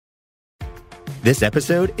This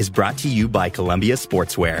episode is brought to you by Columbia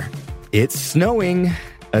Sportswear. It's snowing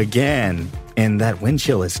again, and that wind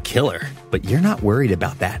chill is killer. But you're not worried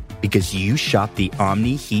about that because you shop the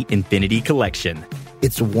Omni Heat Infinity Collection.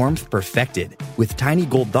 It's warmth perfected with tiny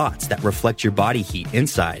gold dots that reflect your body heat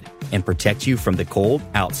inside and protect you from the cold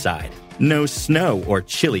outside. No snow or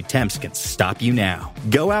chilly temps can stop you now.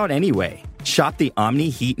 Go out anyway. Shop the Omni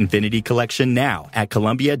Heat Infinity Collection now at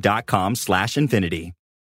Columbia.com/infinity.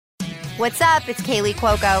 What's up? It's Kaylee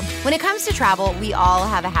Cuoco. When it comes to travel, we all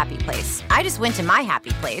have a happy place. I just went to my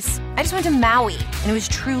happy place. I just went to Maui, and it was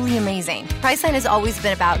truly amazing. Priceline has always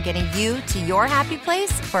been about getting you to your happy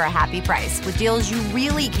place for a happy price with deals you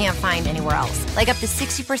really can't find anywhere else. Like up to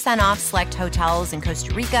 60% off select hotels in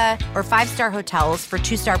Costa Rica or 5-star hotels for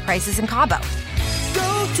 2-star prices in Cabo.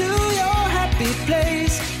 Go to your happy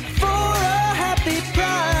place for a happy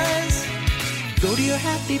price. Go to your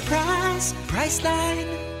happy price, Priceline.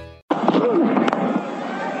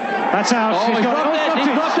 That's out. Oh, he's dropped it. He's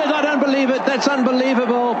dropped it. I don't believe it. That's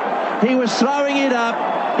unbelievable. He was throwing it up.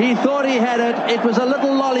 He thought he had it. It was a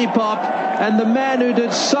little lollipop. And the man who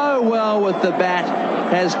did so well with the bat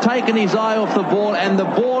has taken his eye off the ball, and the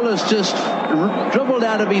ball has just dribbled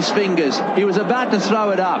out of his fingers. He was about to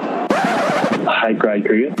throw it up. I hate grade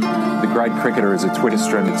cricket. The Grade Cricketer is a Twitter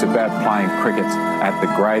stream. It's about playing cricket at the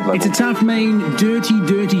grade level. It's a tough, mean,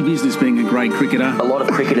 dirty business being a grade cricketer. A lot of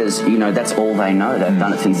cricketers, that's all they know. They've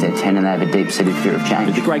done it since they're 10 and they have a deep-seated fear of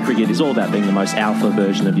change. The grade cricket is all about being the most alpha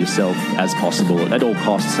version of yourself as possible at all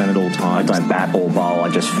costs and at all times. I don't bat or bowl. I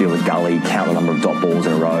just feel the gully, count the number of dot balls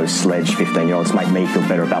in a row, sledge 15-year-olds, make me feel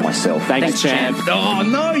better about myself. Thanks, champ. Oh,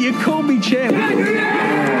 no, you called me champ.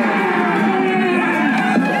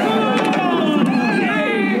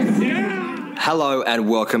 Hello and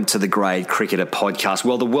welcome to the Grade Cricketer podcast.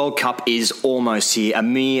 Well, the World Cup is almost here, a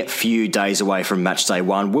mere few days away from match day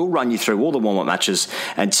one. We'll run you through all the warm-up matches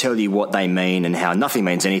and tell you what they mean and how nothing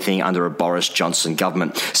means anything under a Boris Johnson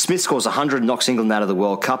government. Smith scores 100, knocks England out of the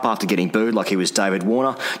World Cup after getting booed like he was David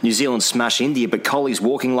Warner. New Zealand smash India, but Kohli's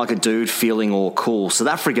walking like a dude, feeling all cool. South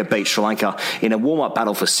Africa beat Sri Lanka in a warm-up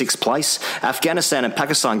battle for 6th place. Afghanistan and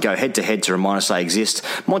Pakistan go head-to-head to remind us they exist.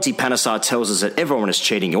 Monty Panesar tells us that everyone is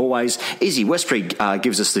cheating always. Izzy Westbury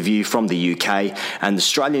gives us the view from the UK, and the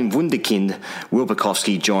Australian wunderkind Will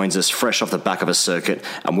Pucovski joins us fresh off the back of a circuit,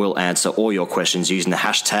 and we'll answer all your questions using the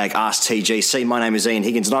hashtag AskTGC. My name is Ian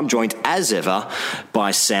Higgins, and I'm joined as ever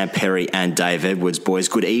by Sam Perry and Dave Edwards. Boys,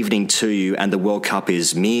 good evening to you, and the World Cup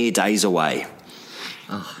is mere days away.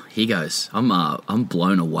 Oh, here goes. I'm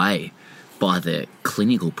blown away by the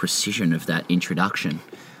clinical precision of that introduction.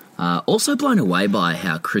 Also blown away by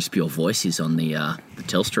how crisp your voice is on the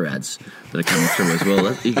Telstra ads that are coming through as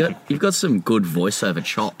well. You've got some good voiceover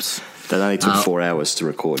chops. That only took 4 hours to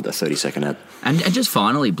record a 30-second ad. And just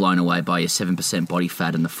finally blown away by your 7% body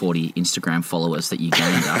fat and the 40 Instagram followers that you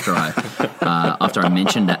gained after I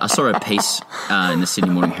mentioned that. I saw a piece in the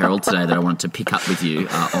Sydney Morning Herald today that I wanted to pick up with you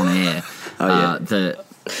on air. Oh, yeah.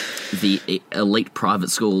 The elite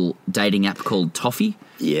private school dating app called Toffee.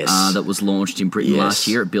 Yes. That was launched in Britain last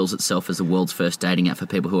year. It bills itself as the world's first dating app for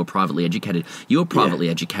people who are privately educated. You're privately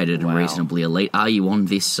educated and reasonably elite. Are you on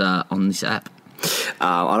this app?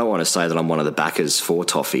 I don't want to say that I'm one of the backers for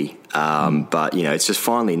Toffee, but it's just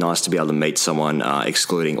finally nice to be able to meet someone,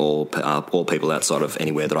 excluding all people outside of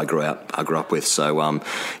anywhere that I grew up with. So,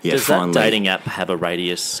 Does finally, that dating app have a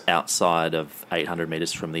radius outside of 800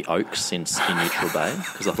 metres from the Oaks in Neutral Bay?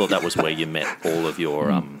 Because I thought that was where you met all of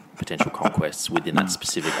your potential conquests within that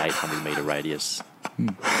specific 800 metre radius.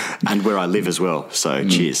 And where I live as well. So,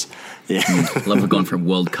 cheers. Yeah. Love, we've gone from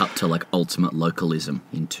World Cup to like ultimate localism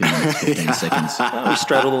in 2 minutes, 15 seconds. We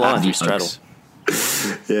straddle the line. We straddle.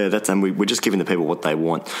 Yeah, and we're just giving the people what they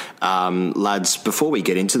want. Lads, before we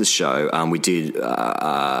get into the show, we did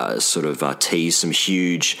tease some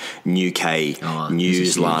huge UK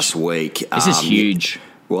news last week. This is huge.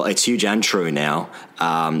 Well, it's huge and true now.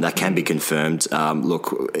 That can be confirmed. Look,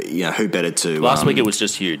 who better to... Last week it was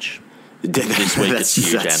just huge. This week it's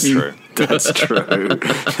huge and true. That's true.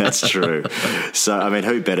 That's true. So,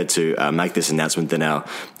 who better to make this announcement than our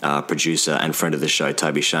producer and friend of the show,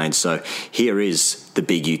 Toby Shane. So here is the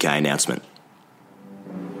big UK announcement.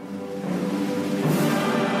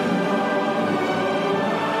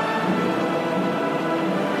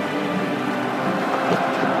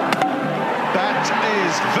 That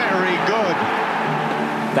is very good.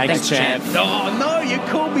 Thanks, champ. Oh, no, you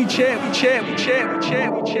called me champ.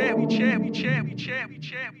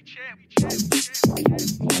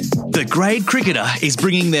 The Grade Cricketer is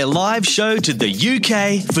bringing their live show to the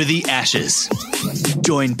UK for the Ashes.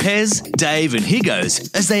 Join Pez, Dave and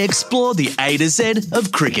Higgos as they explore the A to Z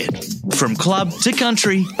of cricket. From club to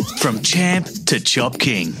country, from champ to chop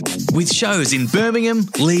king. With shows in Birmingham,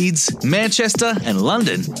 Leeds, Manchester and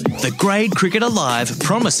London, the Grade Cricketer Live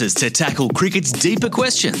promises to tackle cricket's deeper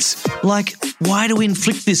questions, like why do we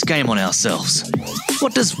inflict this game on ourselves?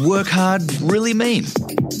 What does work hard really mean?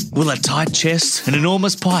 Will a tight chest and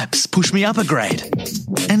enormous pipes push me up a grade?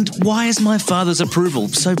 And why is my father's approval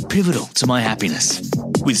so pivotal to my happiness?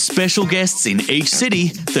 With special guests in each city,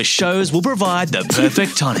 the shows will provide the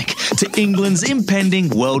perfect tonic to England's impending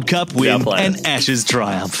World Cup win and Ashes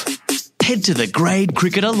triumph. Head to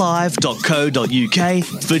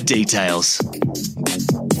thegradecricketerlive.co.uk for details.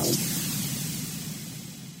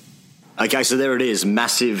 Okay, so there it is.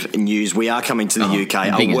 Massive news. We are coming to the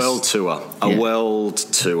UK. A world tour. World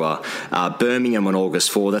tour. Birmingham on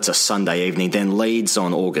August 4. That's a Sunday evening. Then Leeds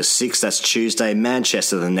on August 6. That's Tuesday.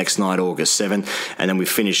 Manchester the next night, August 7. And then we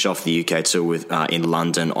finish off the UK tour with in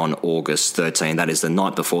London on August 13. That is the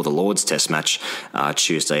night before the Lord's Test match,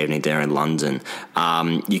 Tuesday evening there in London.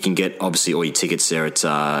 You can get, obviously, all your tickets there at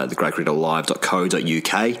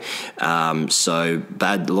thegradecricketerlive.co.uk. So,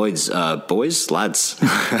 bad Lloyd's, boys, lads.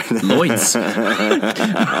 Lloyd's.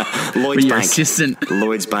 Lloyd's Bank. Assistant.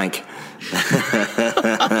 Lloyd's Bank.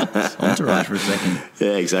 Entourage for a second.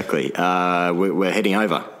 Yeah, exactly. We're heading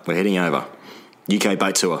over. UK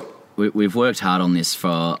boat tour. We've worked hard on this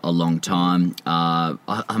for a long time. I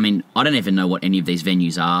mean, I don't even know what any of these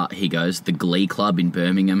venues are. Here goes. The Glee Club in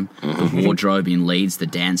Birmingham, the Wardrobe in Leeds, the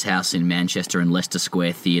Dance House in Manchester and Leicester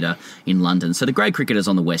Square Theatre in London. So the Grade Cricketer's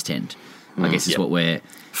on the West End, I guess is what we're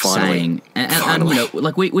saying. And you know,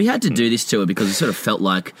 like we had to do this tour because it sort of felt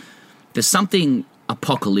like there's something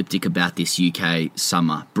apocalyptic about this UK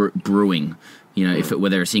summer brewing. You know,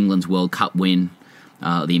 whether it's England's World Cup win,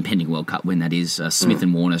 the impending World Cup win, that is, Smith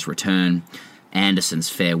and Warner's return, Anderson's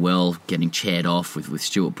farewell, getting chaired off with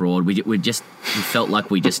Stuart Broad. We felt like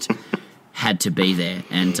we just had to be there.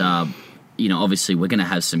 And, you know, obviously we're going to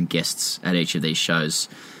have some guests at each of these shows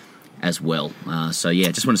as well. So,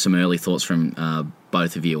 yeah, just wanted some early thoughts from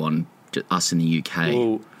both of you on us in the UK.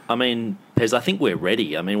 Well, I mean, Pez, I think we're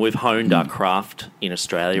ready. I mean, we've honed our craft in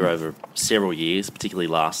Australia over several years, particularly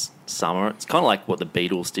last summer. It's kind of like what the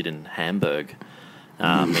Beatles did in Hamburg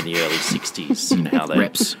in the early 60s. You know, how they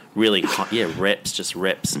reps. Really,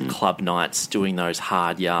 reps, club nights, doing those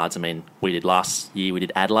hard yards. I mean, last year we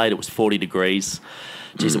did Adelaide. It was 40 degrees.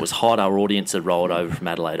 Jeez, it was hot. Our audience had rolled over from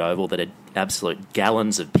Adelaide Oval that had absolute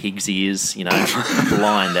gallons of pig's ears, you know,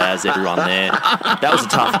 blind as everyone there. That was a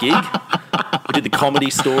tough gig. We did the Comedy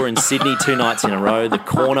Store in Sydney 2 nights in a row, the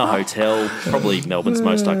Corner Hotel, probably Melbourne's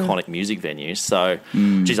most iconic music venue. So,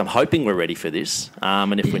 geez, I'm hoping we're ready for this.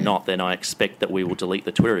 And if we're not, then I expect that we will delete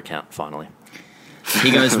the Twitter account finally.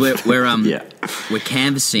 He goes, we're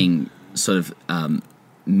canvassing sort of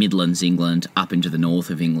Midlands England up into the north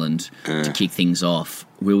of England to kick things off.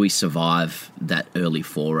 Will we survive that early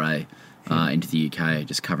foray into the UK,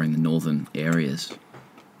 just covering the northern areas?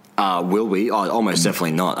 Will we? Oh, almost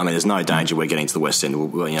definitely not. I mean, there's no danger we're getting to the West End. We're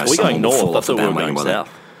going north. I thought we were going south.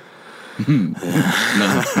 We're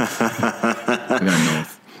going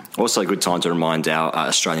north. Also, a good time to remind our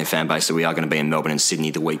Australian fan base that we are going to be in Melbourne and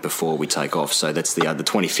Sydney the week before we take off. So that's the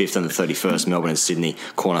 25th and the 31st, Melbourne and Sydney,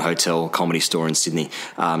 Corner Hotel, Comedy Store in Sydney.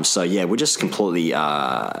 So, yeah, we're just completely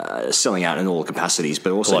selling out in all capacities,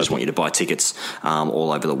 but also just want you to buy tickets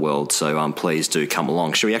all over the world. So please do come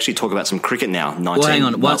along. Should we actually talk about some cricket now? Well, hang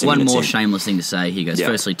on. One more shameless thing to say. Here goes. Yeah.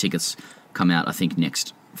 Firstly, tickets come out, I think,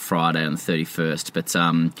 next Friday on the 31st. But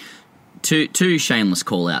two shameless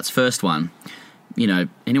call-outs. First one. You know,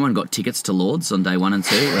 anyone got tickets to Lords on day 1 and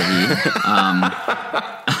 2 of the year?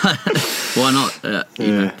 Why not? You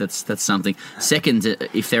know, that's something. Second,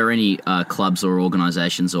 if there are any clubs or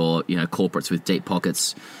organisations or, you know, corporates with deep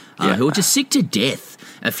pockets who are just sick to death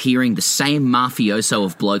of hearing the same mafioso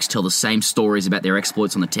of blokes tell the same stories about their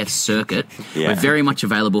exploits on the Test circuit, we're very much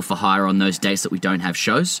available for hire on those days that we don't have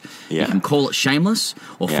shows. You can call it shameless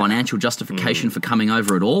or financial justification for coming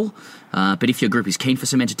over at all. But if your group is keen for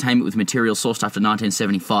some entertainment with material sourced after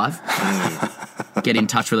 1975, get in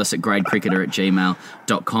touch with us at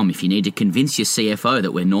gradecricketer@gmail.com. If you need to convince your CFO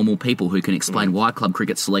that we're normal people who can explain why club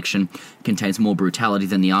cricket selection contains more brutality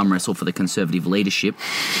than the arm wrestle for the Conservative leadership,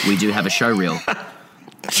 we do have a show reel.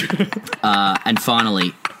 And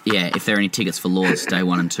finally, if there are any tickets for Lords day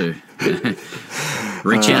 1 and 2,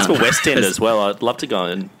 reach out. For West End as well. I'd love to go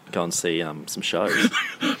and go and see some shows.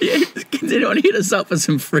 Yeah, can anyone hit us up for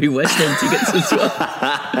some free West End tickets as well?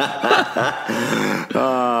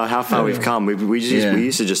 How far we've come. We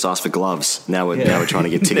used to just ask for gloves. Now we're trying to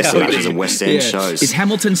get tickets to Ashes and West End shows. Is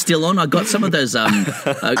Hamilton still on? I got some of those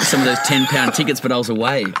 £10 tickets, but I was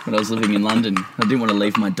away when I was living in London. I didn't want to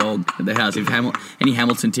leave my dog at the house. If any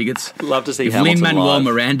Hamilton tickets? Love to see if Hamilton Lin-Manuel live.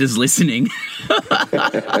 Miranda's listening.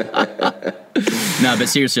 No, but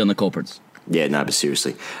seriously on the corporates. Yeah, no, but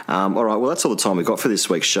seriously. All right, well, that's all the time we've got for this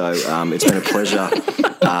week's show. It's been a pleasure.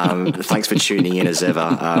 Thanks for tuning in as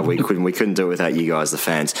ever. We couldn't do it without you guys, the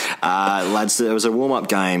fans. Lads, there was a warm-up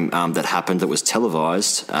game that happened that was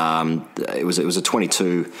televised. It was a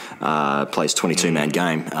 22-place, 22-man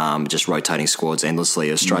game, just rotating squads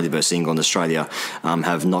endlessly. Australia versus England. Australia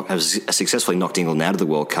have successfully knocked England out of the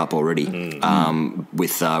World Cup already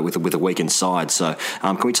with a weakened side. So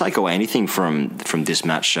can we take away anything from this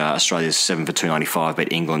match? Australia's 7 for 295,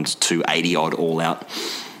 beat England 280 odd all out.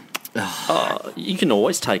 You can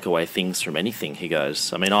always take away things from anything, he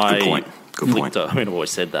goes. I mean, Good point. I've always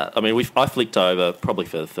said that. I mean, I flicked over probably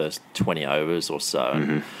for the first 20 overs or so.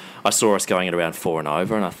 Mm-hmm. I saw us going at around 4 and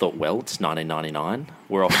over, and I thought, well, it's 1999.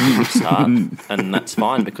 We're off to a good start, and that's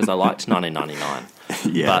fine because I liked 1999.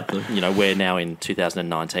 Yeah. But, we're now in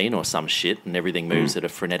 2019 or some shit, and everything moves at a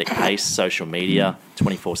frenetic pace. Social media,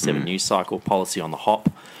 24/7 news cycle, policy on the hop,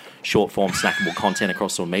 short-form snackable content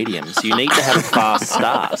across all mediums. You need to have a fast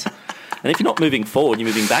start. And if you're not moving forward, you're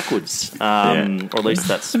moving backwards. Or at least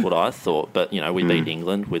that's what I thought. But, we beat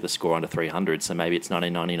England with a score under 300, so maybe it's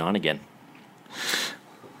 1999 again.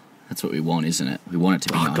 That's what we want, isn't it? We want it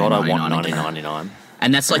to be 1999 God, I want again. 1999.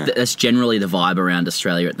 And that's that's generally the vibe around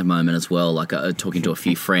Australia at the moment as well. Like talking to a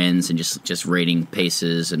few friends and just reading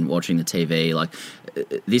pieces and watching the TV. Like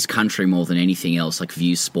this country more than anything else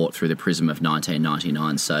views sport through the prism of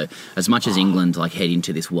 1999. So as much as England head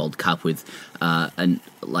into this World Cup with an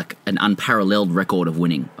unparalleled record of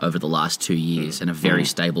winning over the last 2 years and a very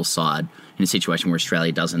stable side in a situation where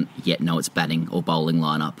Australia doesn't yet know its batting or bowling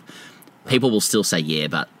lineup, people will still say, yeah,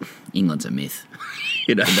 but England's a myth.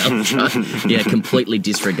 They'll try, completely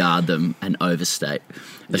disregard them and overstate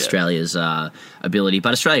Australia's ability.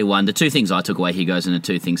 But Australia won. The two things I took away here goes, and the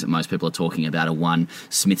two things that most people are talking about are, one,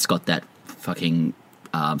 Smith's got that fucking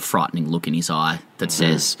frightening look in his eye that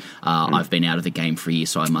says, I've been out of the game for a year,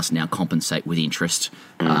 so I must now compensate with interest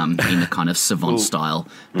in the kind of savant-style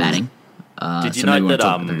batting. Did you know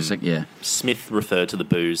that Smith referred to the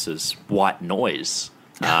boos as white noise?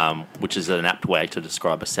 Which is an apt way to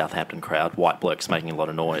describe a Southampton crowd. White blokes making a lot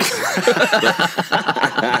of noise.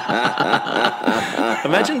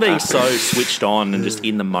 Imagine being so switched on and just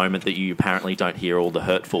in the moment that you apparently don't hear all the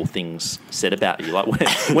hurtful things said about you. Like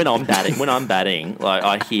when I'm batting, like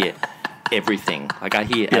I hear everything. Like I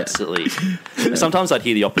hear absolutely. Sometimes I'd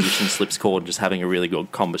hear the opposition slips chord just having a really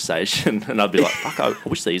good conversation, and I'd be like, "Fuck! I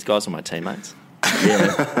wish these guys were my teammates."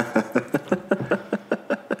 Yeah.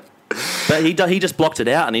 But he just blocked it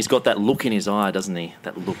out, and he's got that look in his eye, doesn't he?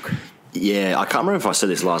 That look. Yeah, I can't remember if I said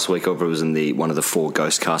this last week or if it was in one of the 4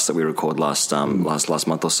 ghost casts that we recorded last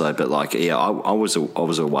month or so. But I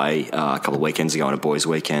was away a couple of weekends ago on a boys'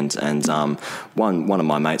 weekend, and one of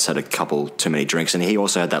my mates had a couple too many drinks, and he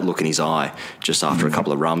also had that look in his eye just after a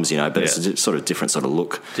couple of rums, But it's a sort of different sort of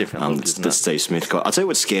look. That Steve Smith got. I'll tell you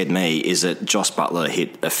what scared me is that Josh Butler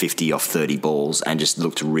hit a 50 off 30 balls and just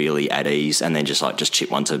looked really at ease, and then just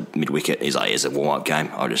chipped one to mid wicket. He's like, "Here's a warm up game.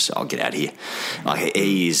 I'll get out of here."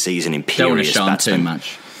 He's an imperious don't want to show batsman. him too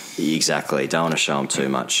much. Exactly. Don't want to show him too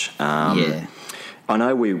much. I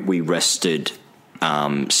know we rested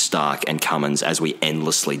Stark and Cummins, as we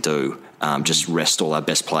endlessly do. Just rest all our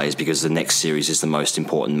best players because the next series is the most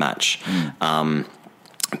important match.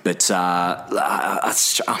 But I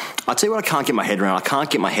tell you what, I can't get my head around. I can't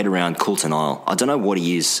get my head around Coulton Isle. I don't know what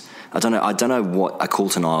he is. I don't know what a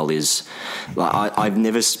Coulton Isle is. I've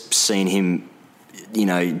never seen him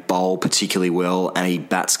bowl particularly well, and he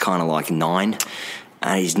bats kind of like 9,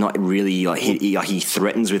 and he's not really he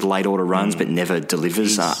threatens with late order runs but never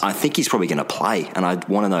delivers. I think he's probably going to play, and I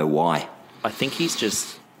want to know why. I think he's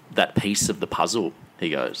just that piece of the puzzle. He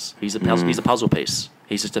goes, he's a puzzle. He's a puzzle piece.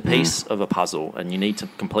 He's just a piece of a puzzle, and you need to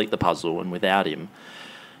complete the puzzle, and without him,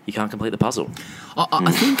 you can't complete the puzzle.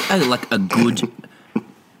 I think a good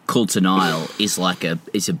Coulton Isle is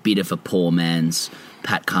a bit of a poor man's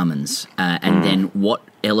Pat Cummins, and then what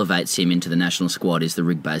elevates him into the national squad is the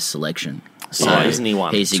rig-based selection. So isn't he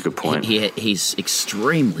one? That's a good point. He's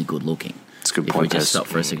extremely good looking. It's a good point. If we just stop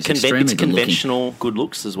for a second, it's conventional good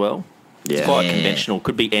looks as well. Yeah. It's quite conventional.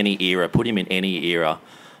 Could be any era. Put him in any era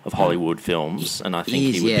of Hollywood films, and I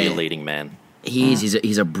think he would be a leading man. He is.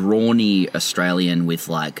 He's a brawny Australian with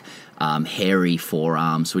like hairy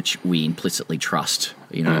forearms, which we implicitly trust,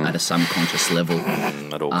 at a subconscious level.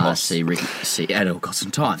 At all costs. At all costs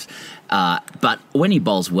sometimes. But when he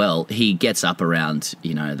bowls well, he gets up around,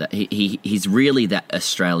 that he's really that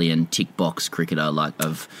Australian tick box cricketer, like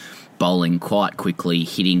of bowling quite quickly,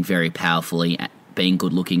 hitting very powerfully, being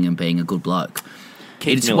good looking and being a good bloke.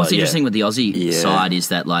 What's interesting with the Aussie side is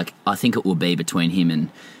that, like, I think it will be between him and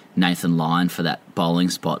Nathan Lyon for that bowling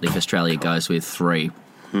spot if Australia goes with 3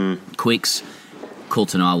 quicks.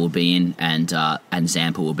 Coulter-Nile will be in, and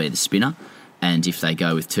Zampa will be the spinner. And if they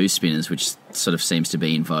go with 2 spinners, which sort of seems to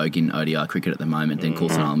be in vogue in ODI cricket at the moment, then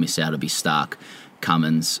Coulter-Nile will miss out. It'll be Stark,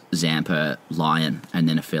 Cummins, Zampa, Lyon, and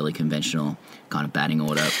then a fairly conventional kind of batting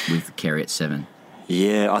order with Carey at 7.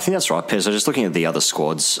 Yeah, I think that's right, Pez. So just looking at the other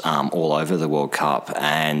squads all over the World Cup,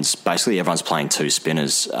 and basically everyone's playing 2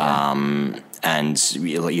 spinners. And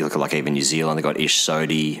you look at like even New Zealand, they've got Ish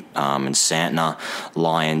Sodhi and Santner,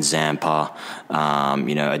 Lyon, Zampa,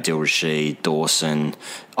 Adil Rashid, Dawson,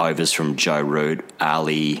 overs from Joe Root,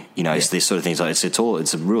 Ali, it's these sort of things.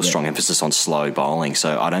 It's a real strong emphasis on slow bowling.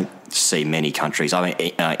 So I don't see many countries. I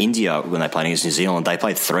mean, India, when they played against New Zealand, they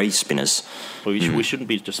played 3 spinners. Well, we shouldn't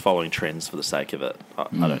be just following trends for the sake of it,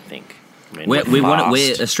 I don't think. I mean, where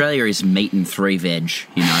Australia is meat and 3 veg,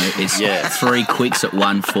 it's 3 quicks at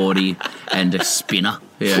 140 and a spinner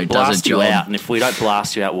who does a job. You out, and if we don't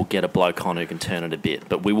blast you out, we'll get a bloke on who can turn it a bit.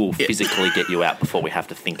 But we will physically get you out before we have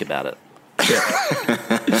to think about it.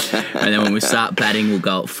 And then when we start batting, we'll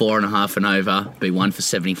go at 4.5 and over, be 1 for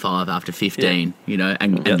 75 after 15,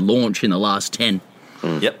 and launch in the last 10.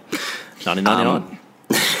 Yep, 1999.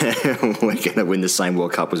 We're going to win the same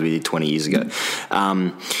World Cup as we did 20 years ago.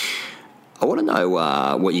 I want to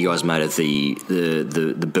know what you guys made of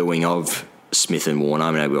the booing of Smith and Warner.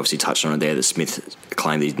 I mean, we obviously touched on it there that Smith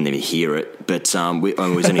claimed that he didn't even hear it. But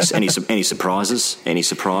was any surprises? Any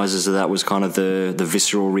surprises that was kind of the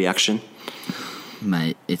visceral reaction?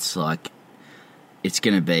 Mate, it's like it's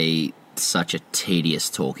going to be such a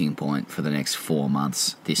tedious talking point for the next 4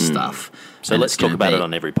 months, this stuff. So let's talk about it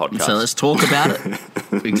on every podcast. So let's talk about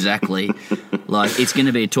it. Exactly. Like, it's going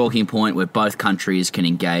to be a talking point where both countries can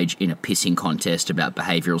engage in a pissing contest about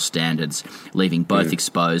behavioural standards, leaving both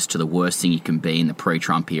exposed to the worst thing you can be in the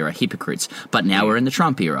pre-Trump era, hypocrites. But now we're in the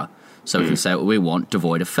Trump era. So we can say what we want,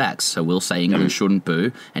 devoid of facts. So we'll say England shouldn't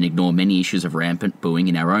boo and ignore many issues of rampant booing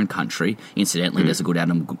in our own country. Incidentally, there's a good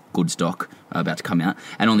Adam Goods doc about to come out.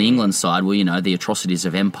 And on the England side, well, the atrocities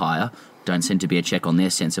of empire don't seem to be a check on their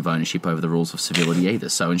sense of ownership over the rules of civility either.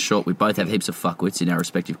 So in short, we both have heaps of fuckwits in our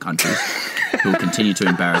respective countries who will continue to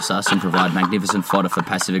embarrass us and provide magnificent fodder for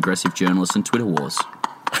passive-aggressive journalists and Twitter wars.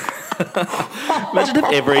 Imagine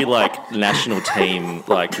if every, national team,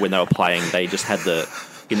 when they were playing, they just had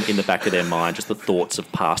in the back of their mind just the thoughts of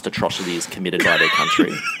past atrocities committed by their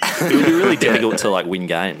country. It would be really difficult to win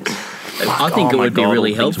games. I think it would be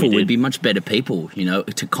really helpful. We'd be much better people,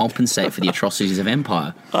 to compensate for the atrocities of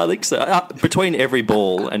empire. I think so. Between every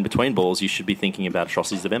ball and between balls, you should be thinking about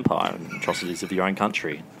atrocities of empire and atrocities of your own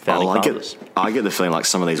country. I get the feeling like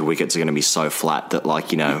some of these wickets are going to be so flat that,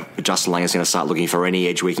 Justin Langer's going to start looking for any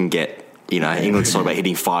edge we can get. England's talking about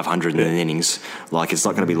hitting 500 in an innings. It's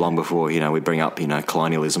not going to be long before, we bring up,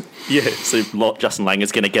 colonialism. Yeah, so Justin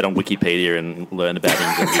Langer's going to get on Wikipedia and learn about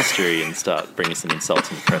England's history and start bringing some insults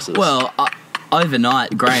and presses. Well,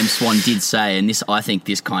 overnight, Graham Swan did say, and I think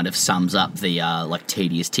this kind of sums up the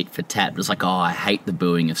tedious tit for tat. But it's I hate the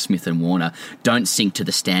booing of Smith and Warner. Don't sink to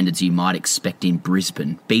the standards you might expect in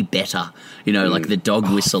Brisbane. Be better. The dog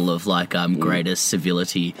whistle of greater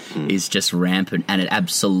civility is just rampant, and it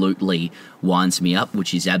absolutely winds me up,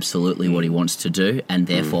 which is absolutely what he wants to do, and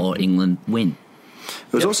therefore England win.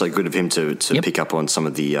 It was also good of him to pick up on some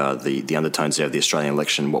of the undertones there of the Australian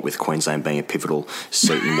election, what with Queensland being a pivotal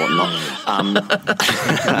seat and whatnot.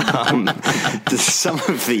 Some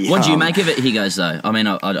of the... What do you make of it, he goes, though? I mean,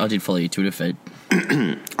 I did follow your Twitter feed.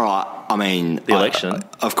 Right, I mean... The election.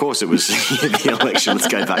 Of course it was the election. Let's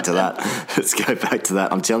go back to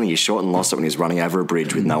that. I'm telling you, Shorten lost it when he was running over a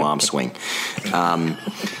bridge with no arm swing.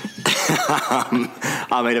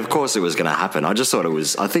 I mean, of course it was going to happen. I just thought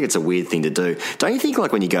I think it's a weird thing to do. Don't you think,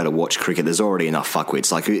 when you go to watch cricket, there's already enough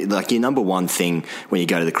fuckwits? Your number one thing when you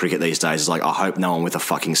go to the cricket these days is I hope no one with a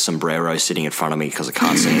fucking sombrero sitting in front of me because I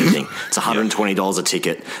can't see anything. It's $120 a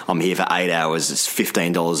ticket. I'm here for 8 hours. It's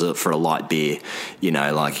 $15 for a light beer.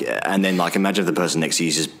 And then imagine if the person next to you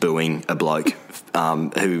is just booing a bloke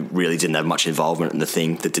who really didn't have much involvement in the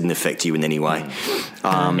thing that didn't affect you in any way.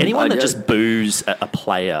 Anyone that just boos a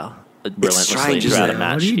player relentlessly throughout a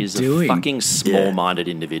match is a fucking small-minded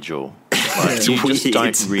individual. Like, you just weird.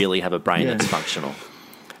 don't really have a brain that's functional.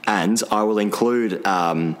 And I will include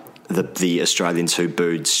the Australians who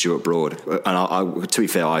booed Stuart Broad. And to be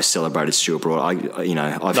fair, I celebrated Stuart Broad.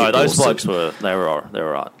 Those blokes were all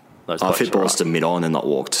right. I've hit balls to mid-on and not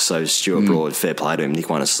walked. So Stuart Broad, fair play to him. Nick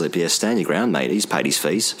won a slip. Yeah, stand your ground, mate. He's paid his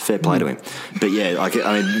fees. Fair play to him. But yeah, I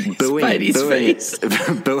mean,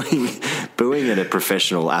 booing at a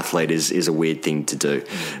professional athlete is a weird thing to do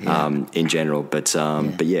in general. But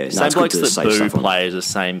yeah, same blokes that boo players are the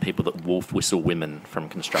same people that wolf whistle women from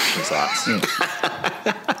construction sites.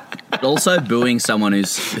 But also booing someone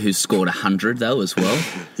who's scored 100 though as well.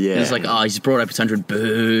 Yeah, it's like, he's brought up his 100.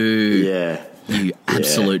 Boo. Yeah. You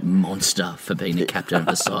absolute monster for being the captain of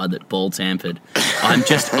the side that ball tampered. I'm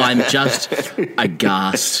just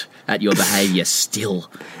aghast at your behaviour still.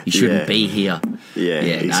 You shouldn't be here. Yeah,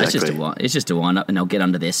 exactly. No, it's just a wind up, and they'll get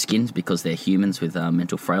under their skins because they're humans with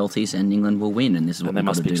mental frailties, and England will win, and this is what we've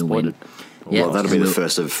got to do to win. Well, that'll be the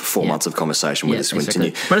first of 4 months of conversation with this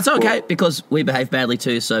continue. But it's okay because we behave badly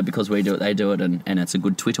too, so because we do it, they do it, and it's a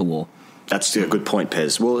good Twitter war. That's a good point,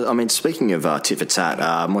 Pez. Well, I mean, speaking of tit for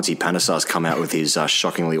tat, Monty Panesar's come out with his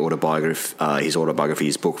shockingly autobiography,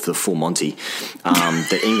 his book, The Full Monty,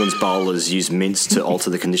 that England's bowlers use mints to alter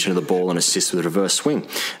the condition of the ball and assist with reverse swing.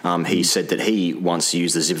 He said that he once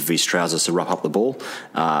used the zip of his trousers to rough up the ball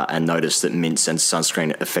and noticed that mints and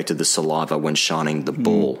sunscreen affected the saliva when shining the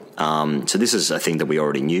ball. So this is a thing that we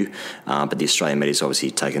already knew, but the Australian media's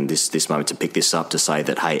obviously taken this moment to pick this up to say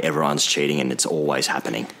that, hey, everyone's cheating and it's always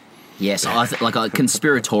happening. Yes,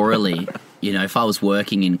 conspiratorially, if I was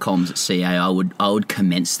working in comms at CA, I would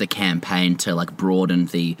commence the campaign to broaden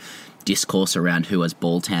the discourse around who has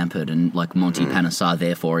ball tampered, and Monty Panesar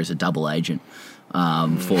therefore is a double agent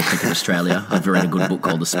for Cricket Australia. I've read a good book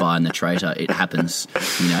called The Spy and the Traitor. It happens,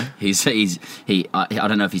 I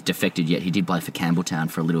don't know if he's defected yet. He did play for Campbelltown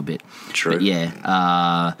for a little bit. True. But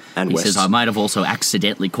yeah, and he says I might have also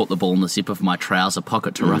accidentally caught the ball in the zip of my trouser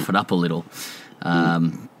pocket to rough it up a little.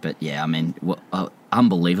 But yeah, I mean,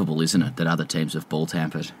 unbelievable, isn't it, that other teams have ball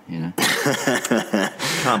tampered? Can't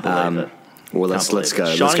believe it. Well, let's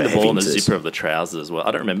go. Shining the ball in the zipper of the trousers as well. I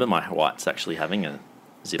don't remember my whites actually having a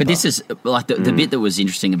zipper. But this is the bit that was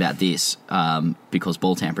interesting about this, because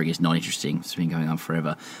ball tampering is not interesting. It's been going on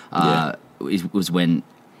forever. Was when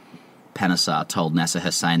Panesar told Nasser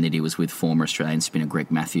Hussain that he was with former Australian spinner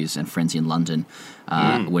Greg Matthews and friends in London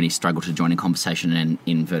when he struggled to join in conversation and,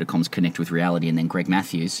 in inverted commas, connect with reality. And then Greg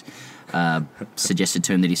Matthews suggested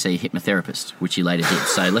to him that he see a hypnotherapist, which he later did.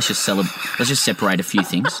 So let's just separate a few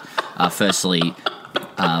things. Firstly,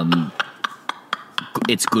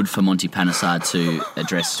 it's good for Monty Panesar to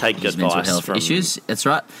address his mental health issues. That's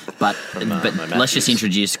right. But let's just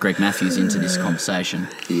introduce Greg Matthews into this conversation.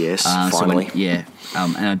 Yes, finally.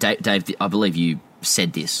 And Dave, I believe you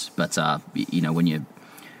said this, but when you're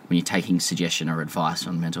taking suggestion or advice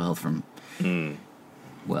on mental health from,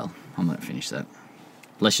 well, I'm going to finish that.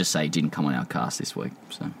 Let's just say he didn't come on our cast this week.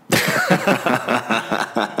 So.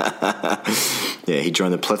 Yeah, he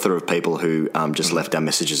joined the plethora of people who just left our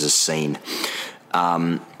messages as seen.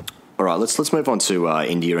 All right, let's move on to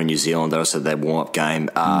India and New Zealand. They also had their warm-up game.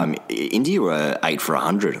 India were 8 for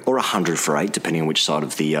 100 or 100 for 8, depending on which side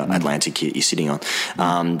of the Atlantic you're sitting on.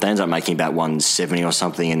 They ended up making about 170 or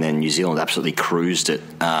something, and then New Zealand absolutely cruised it.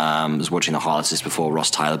 I was watching the highlights just before. Ross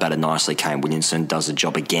Taylor batted nicely. Kane Williamson does the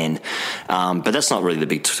job again. But that's not really the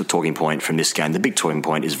big talking point from this game. The big talking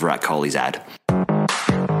point is Virat Kohli's ad.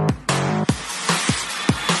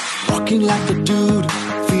 Walking like a dude,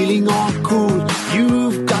 feeling all cool.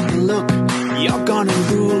 You've got the look, you're gonna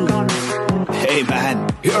rule. Hey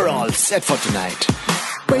man, you're all set for tonight.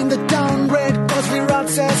 Paint the town red cause Virat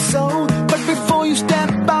says so. But before you step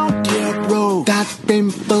out, dear bro, that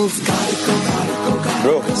pimple's gotta go.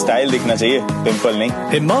 Bro, style दिखना चाहिए, pimple नहीं.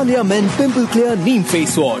 Himalaya Men Pimple Clear Neem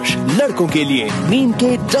Face Wash, लड़कों के लिए नीम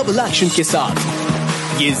के double action के साथ.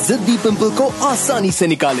 ये जिद्दी पिंपल को आसानी से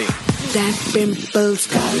निकाले. That pimple's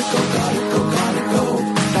gotta go.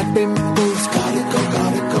 That pimple's gotta go.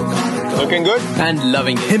 Looking good and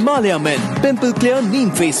loving it. Himalaya Men Pimple Clear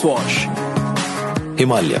Neem Face Wash.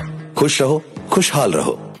 Himalaya, खुश रहो, खुशहाल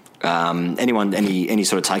रहो. Any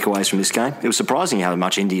sort of takeaways from this game? It was surprising how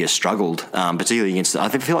much India struggled, particularly against. I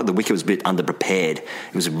feel like the wicket was a bit underprepared.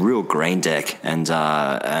 It was a real green deck, and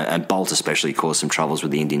Bolt especially caused some troubles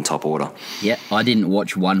with the Indian top order. Yeah, I didn't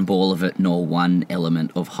watch one ball of it nor one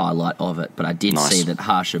element of highlight of it, but I did see that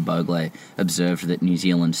Harsha Bhogle observed that New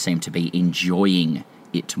Zealand seemed to be enjoying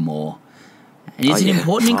it more. And is it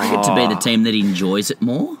important in cricket to be the team that enjoys it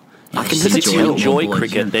more? If you enjoy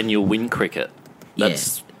cricket, then you'll win cricket.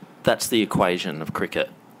 That's the equation of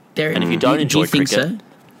cricket. And if you don't enjoy cricket,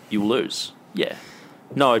 you lose. Yeah.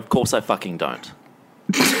 No, of course I fucking don't.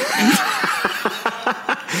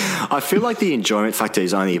 I feel like the enjoyment factor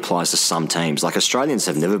only applies to some teams. Like Australians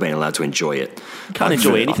have never been allowed to enjoy it. You can't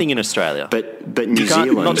enjoy anything in Australia. But New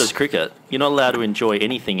Zealand... Not just cricket. You're not allowed to enjoy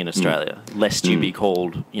anything in Australia, lest you be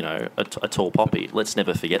called, a tall poppy. Let's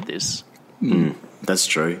never forget this. That's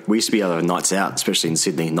true. We used to be able to have nights out, especially in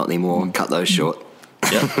Sydney. Not anymore. Cut those short.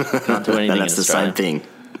 Yep. Can't do anything that's in the Australia. same thing.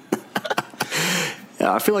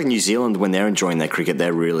 I feel like New Zealand, when they're enjoying their cricket,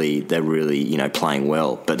 they're really playing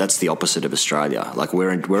well. But that's the opposite of Australia. Like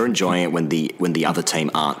we're enjoying it when the other team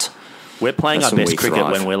aren't. We're playing our best cricket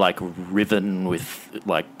thrive. when we're like riven with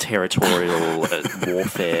like territorial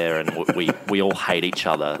warfare, and we all hate each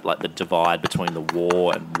other. Like the divide between the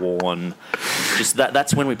war and worn. Just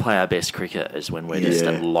that's when we play our best cricket. Is when we're just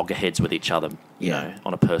at loggerheads with each other. You know,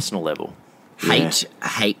 on a personal level. Hate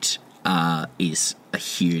is a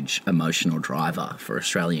huge emotional driver for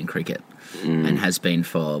Australian cricket and has been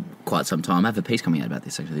for quite some time. I have a piece coming out about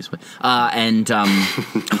this actually this week.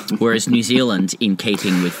 Whereas New Zealand, in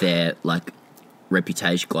keeping with their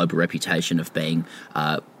global reputation of being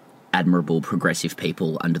admirable, progressive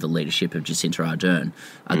people under the leadership of Jacinta Ardern,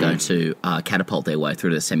 are going to catapult their way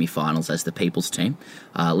through to the semi-finals as the people's team.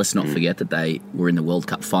 Let's not forget that they were in the World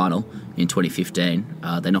Cup final in 2015.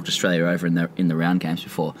 They knocked Australia over in the round games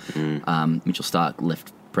before. Mitchell Starc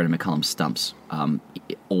left Brendan McCullum's stumps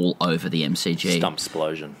all over the MCG. Stump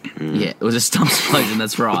explosion. Yeah, it was a stump explosion,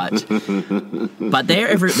 that's right. But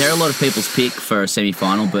they're a lot of people's pick for a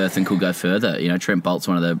semi-final berth and could go further. Trent Bolt's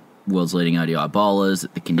one of the world's leading ODI bowlers.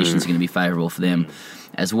 The conditions are going to be favourable for them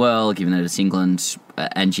as well, given that it's England.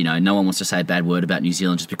 And, no one wants to say a bad word about New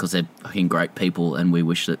Zealand just because they're fucking great people, and we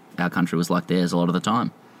wish that our country was like theirs a lot of the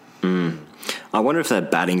time. I wonder if their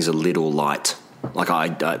batting's a little light.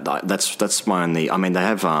 That's my only... I mean, they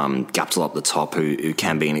have Gapsel up the top who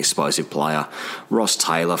can be an explosive player. Ross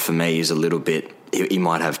Taylor, for me, is a little bit... He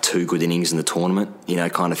might have 2 good innings in the tournament,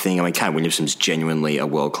 kind of thing. I mean, Kane Williamson's genuinely a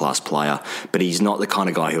world-class player, but he's not the kind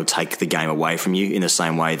of guy who'll take the game away from you in the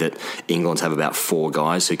same way that England have about 4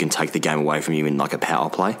 guys who can take the game away from you in like a power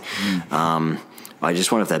play. I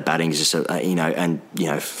just wonder if their batting's just,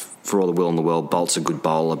 for all the will in the world, Bolt's a good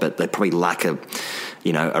bowler, but they probably lack a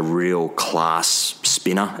real class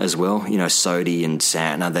spinner as well. Sodhi and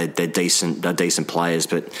Santner, they're decent players,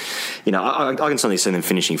 but I can certainly see them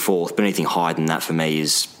finishing 4th. But anything higher than that for me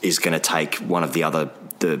is going to take one of the other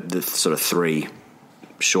the sort of 3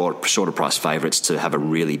 shorter price favourites to have a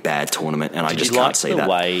really bad tournament, and I just can't see that. The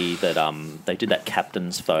way that they did that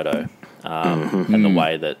captain's photo, and the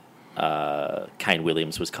way that Kane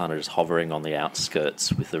Williams was kind of just hovering on the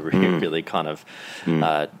outskirts with a really kind of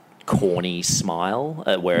corny smile,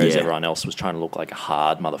 whereas everyone else was trying to look like a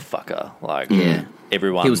hard motherfucker.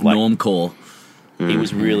 Everyone, he was normcore. He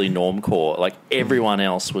was really normcore. Everyone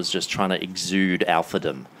else was just trying to exude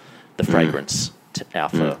alphadom, the fragrance.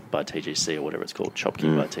 Alpha by TGC or whatever it's called,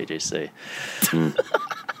 Chopkey by TGC.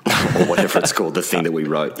 Or whatever it's called, the thing that we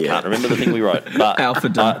wrote. Yeah. Can't remember the thing we wrote, but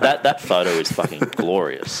that photo is fucking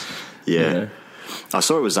glorious. Yeah. I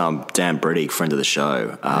saw it was Dan Bredig, friend of the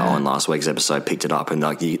show, on last week's episode, picked it up, and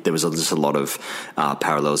there was just a lot of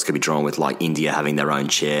parallels could be drawn with India having their own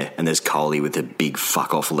chair, and there's Kohli with a big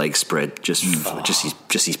fuck off leg spread, just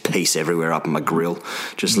his piece everywhere up in my grill,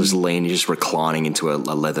 just leaning, just reclining into a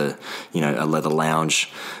leather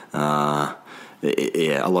lounge.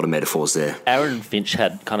 A lot of metaphors there. Aaron Finch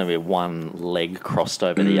had kind of a one leg crossed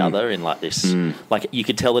over the other in this. You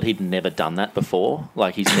could tell that he'd never done that before.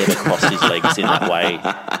 He's never crossed his legs in that way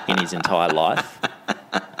in his entire life.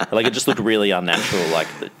 It just looked really unnatural.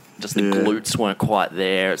 The glutes weren't quite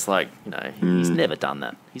there. It's he's never done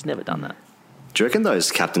that. He's never done that. Do you reckon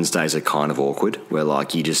those captain's days are kind of awkward, where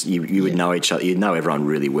you would know each other, you'd know everyone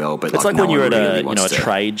really well, but it's no when you're at really a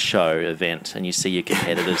trade show event and you see your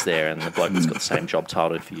competitors there, and the bloke that's got the same job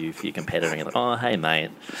title for your competitor, and you're like, oh hey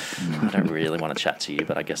mate, I don't really want to chat to you,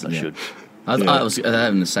 but I guess I should. I was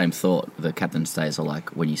having the same thought. The captain's days are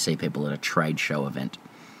like when you see people at a trade show event.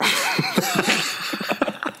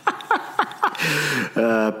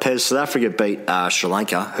 Pez, South Africa beat Sri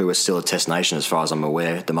Lanka, who are still a test nation as far as I'm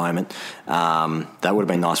aware at the moment. That would have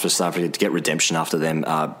been nice for South Africa to get redemption after them,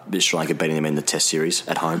 Sri Lanka beating them in the test series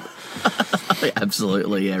at home.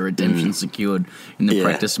 Absolutely, yeah, redemption secured in the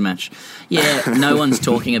practice match. Yeah, no one's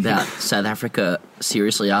talking about South Africa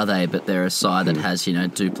seriously, are they? But they're a side that has,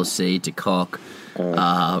 Du Plessis, De Kock,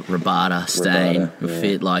 Rabada, Steyn,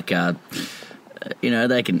 fit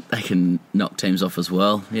they can knock teams off as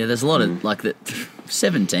well. Yeah, there's a lot of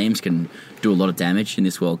 7 teams can do a lot of damage in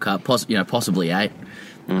this World Cup. Possibly 8.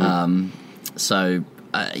 I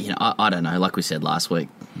don't know. Like we said last week,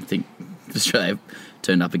 think if Australia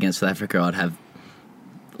turned up against South Africa,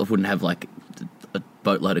 I wouldn't have like a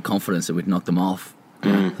boatload of confidence that we'd knock them off.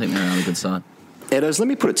 I think they're on a good side. Edos, let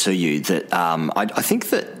me put it to you that I think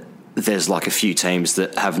that there's like a few teams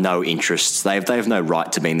that have no interest. They have no right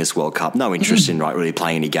to be in this World Cup. No interest in really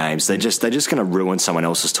playing any games. They're just going to ruin someone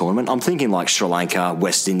else's tournament. I'm thinking like Sri Lanka,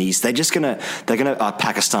 West Indies. They're going to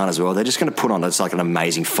Pakistan as well. They're just going to put on an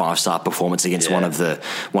amazing 5-star performance against one of the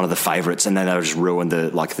favourites, and then they'll just ruin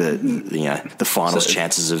the finals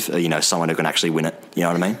chances of someone who can actually win it. You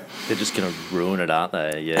know what I mean? They're just going to ruin it, aren't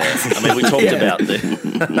they? Yeah. I mean, we talked about the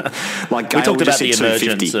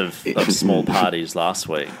emergence of small parties last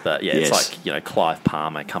week, but yeah, it's like Clive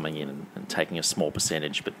Palmer coming in and taking a small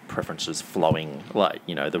percentage, but preferences flowing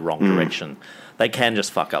the wrong direction. They can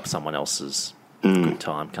just fuck up someone else's good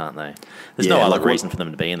time, can't they? There's no other reason for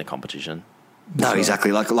them to be in the competition. No,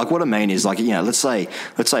 exactly. Like what I mean is let's say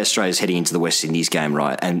Australia's heading into the West Indies game,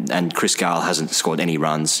 right? And Chris Gale hasn't scored any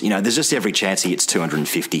runs. there's just every chance he gets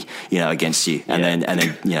 250, against you, and then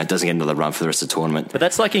doesn't get another run for the rest of the tournament. But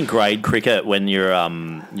that's like in grade cricket when you're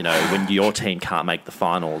when your team can't make the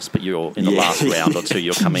finals, but you're in the last round or two,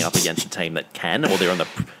 you're coming up against a team that can, or they're on the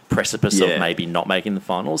precipice of maybe not making the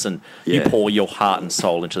finals, and you pour your heart and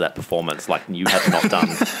soul into that performance like you have not done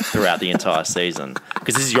throughout the entire season,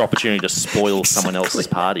 because this is your opportunity to spoil someone else's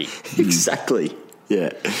party. Exactly.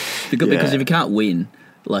 Yeah. Because if you can't win,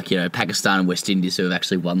 Pakistan and West Indies who have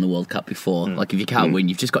actually won the World Cup before, if you can't win,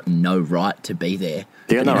 you've just got no right to be there.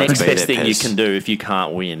 The next best thing you can do if you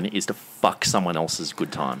can't win is to fuck someone else's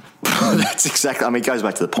good time. That's exactly. I mean, it goes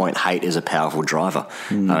back to the point. Hate is a powerful driver.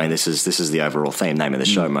 I mean, this is the overall theme, name of the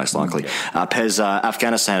show, most likely. Pez,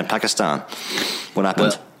 Afghanistan and Pakistan. What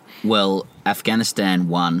happened? Well, Afghanistan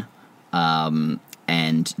won,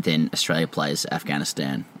 and then Australia plays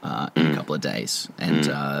Afghanistan in a couple of days,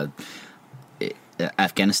 and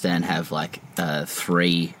Afghanistan have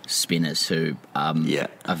 3 spinners who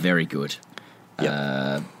are very good.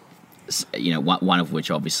 One of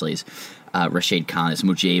which obviously is Rashid Khan, is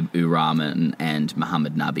Mujib Ur-Rahman and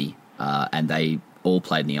Muhammad Nabi, and they all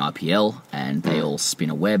played in the IPL, and they all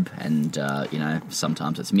spin a web, and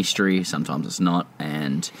sometimes it's mystery, sometimes it's not,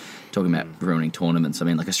 and talking about ruining tournaments, I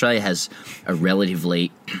mean, Australia has a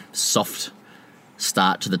relatively soft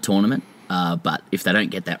start to the tournament, but if they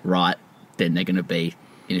don't get that right, then they're going to be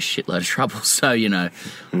in a shitload of trouble. So, I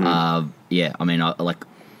mean,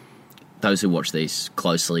 those who watch these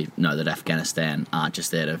closely know that Afghanistan aren't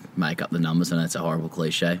just there to make up the numbers, and that's a horrible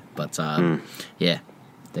cliche, but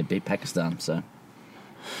they beat Pakistan, so...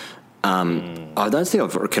 I don't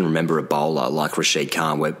think I can remember a bowler like Rashid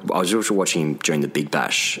Khan, where I was also watching him during the Big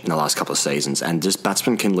Bash in the last couple of seasons, and just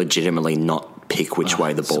batsmen can legitimately not pick which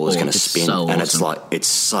way the ball is going to spin, so and awesome. It's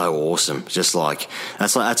so awesome. Just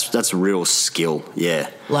that's real skill. Yeah,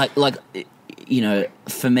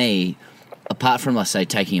 for me, apart from say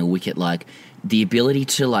taking a wicket, the ability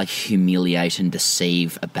to humiliate and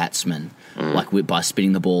deceive a batsman, by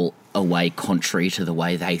spinning the ball away contrary to the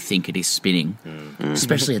way they think it is spinning,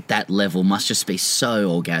 especially at that level, must just be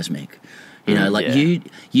so orgasmic.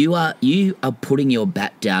 You are putting your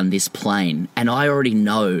bat down this plane, and I already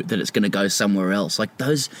know that it's going to go somewhere else.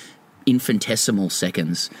 Those infinitesimal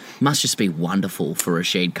seconds must just be wonderful for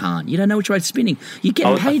Rashid Khan. You don't know which way it's spinning. You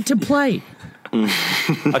get paid to play.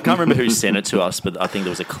 I can't remember who sent it to us, but I think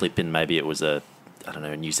there was a clip in, maybe it was a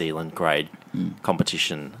New Zealand grade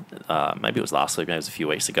competition. Maybe it was last week, maybe it was a few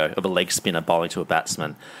weeks ago, of a leg spinner bowling to a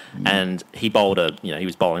batsman. And he bowled he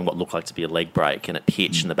was bowling what looked like to be a leg break, and it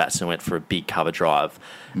pitched, and the batsman went for a big cover drive.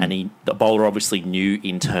 And the bowler obviously knew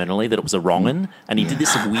internally that it was a wrong-un, and he did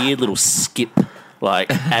this weird little skip,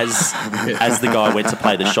 as the guy went to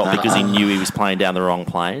play the shot, because he knew he was playing down the wrong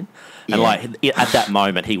plane. And at that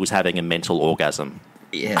moment, he was having a mental orgasm.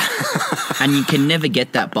 Yeah, and you can never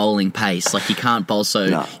get that bowling pace. You can't bowl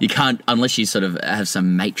you can't, unless you sort of have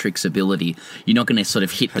some matrix ability. You're not going to sort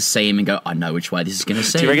of hit the seam and go, I know which way this is going to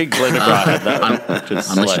seam. Do you reckon Glenn McGrath had that?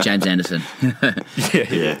 Unless you're James Anderson.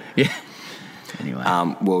 Yeah. Anyway.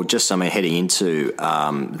 Heading into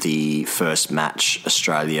the first match,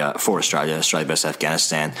 Australia versus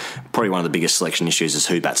Afghanistan, probably one of the biggest selection issues is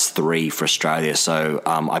who bats 3 for Australia. So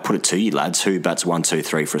I put it to you, lads, who bats 1, 2,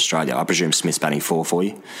 3 for Australia? I presume Smith's batting 4 for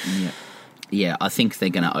you. Yeah, I think they're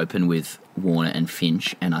going to open with Warner and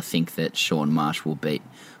Finch, and I think that Shaun Marsh will beat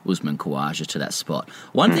Usman Khawaja to that spot.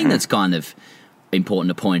 One thing that's kind of important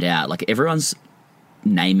to point out, everyone's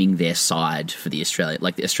naming their side for the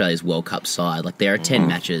Australia's World Cup side. There are 10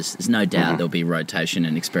 matches. There's no doubt there'll be rotation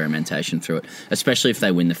and experimentation through it, especially if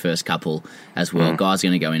they win the first couple as well. Guys are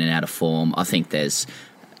going to go in and out of form. I think there's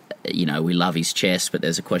we love his chest, but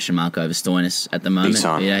there's a question mark over Stoinis at the moment. Big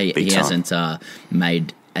time. He hasn't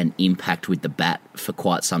made an impact with the bat for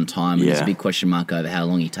quite some time. And there's a big question mark over how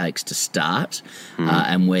long he takes to start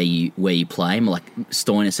and where you play him. Like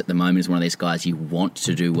Stoinis at the moment is one of these guys you want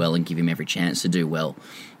to do well and give him every chance to do well.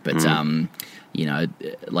 But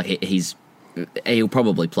he'll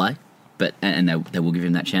probably play. And they will give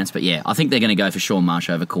him that chance. But yeah, I think they're going to go for Sean Marsh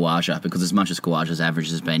over Khawaja, because as much as Khawaja's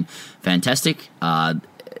average has been fantastic,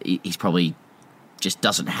 he's probably just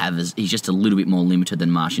doesn't have he's just a little bit more limited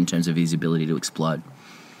than Marsh in terms of his ability to explode.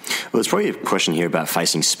 Well, there's probably a question here about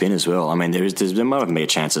facing spin as well. I mean, there might even be a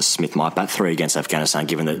chance that Smith might bat 3 against Afghanistan,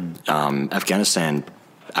 given that Afghanistan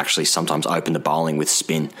actually sometimes open the bowling with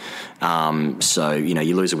spin. So,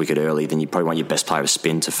 you lose a wicket early, then you probably want your best player to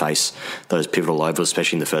spin to face those pivotal overs,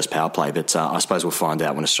 especially in the first power play. But I suppose we'll find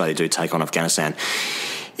out when Australia do take on Afghanistan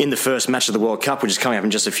in the first match of the World Cup, which is coming up in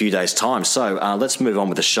just a few days' time. So let's move on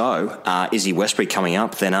with the show. Izzy Westbury coming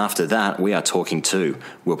up. Then after that, we are talking to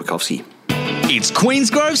Will Pucovski. It's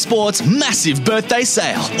Queensgrove Sports' massive birthday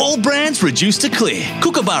sale. All brands reduced to clear.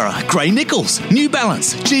 Kookaburra, Grey Nichols, New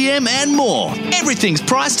Balance, GM and more. Everything's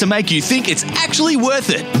priced to make you think it's actually worth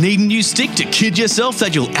it. Need a new stick to kid yourself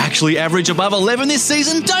that you'll actually average above 11 this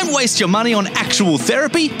season? Don't waste your money on actual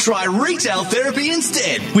therapy. Try retail therapy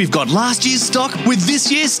instead. We've got last year's stock with this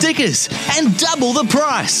year's stickers and double the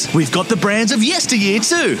price. We've got the brands of yesteryear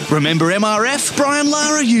too. Remember MRF? Brian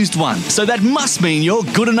Lara used one, so that must mean you're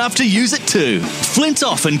good enough to use it too.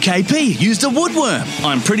 Flintoff and KP used a woodworm.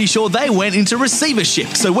 I'm pretty sure they went into receivership,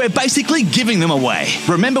 so we're basically giving them away.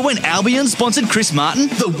 Remember when Albion sponsored Chris Martin,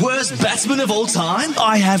 the worst batsman of all time?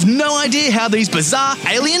 I have no idea how these bizarre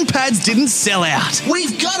alien pads didn't sell out.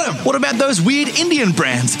 We've got them! What about those weird Indian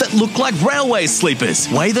brands that look like railway sleepers,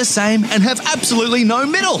 weigh the same and have absolutely no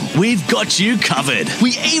middle? We've got you covered.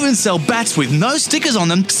 We even sell bats with no stickers on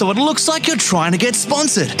them, so it looks like you're trying to get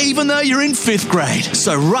sponsored, even though you're in 5th grade.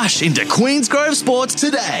 So rush into Queensgrove Sports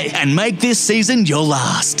today and make this season your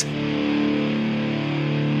last.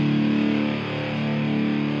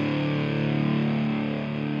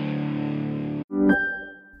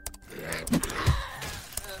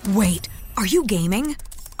 Wait, are you gaming?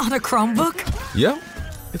 On a Chromebook? Yep.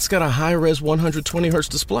 It's got a high-res 120Hz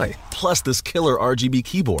display, plus this killer RGB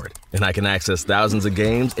keyboard. And I can access thousands of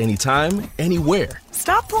games anytime, anywhere.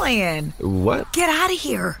 Stop playing. What? Get out of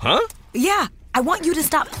here. Huh? Yeah, I want you to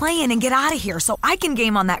stop playing and get out of here so I can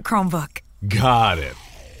game on that Chromebook. Got it.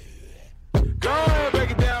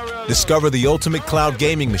 Discover the ultimate cloud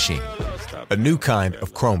gaming machine. A new kind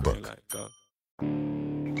of Chromebook.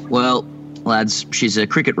 Well, lads, she's a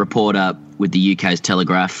cricket reporter with the UK's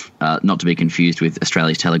Telegraph, not to be confused with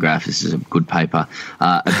Australia's Telegraph. This is a good paper.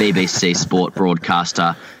 A BBC sport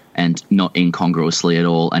broadcaster, and not incongruously at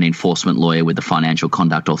all, an enforcement lawyer with the Financial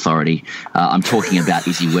Conduct Authority. I'm talking about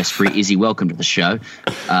Izzy Westbury. Izzy, welcome to the show.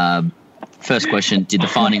 First question, did the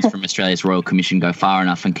findings from Australia's Royal Commission go far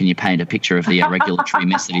enough, and can you paint a picture of the regulatory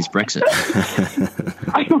mess that is Brexit?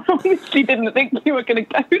 I honestly didn't think you were going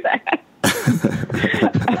to go there.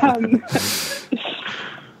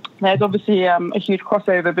 There's obviously a huge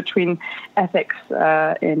crossover between ethics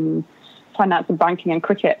in finance and banking and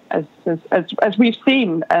cricket, as we've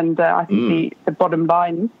seen. And I think the bottom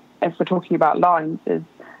line, if we're talking about lines, is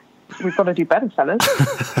we've got to do better, fellas.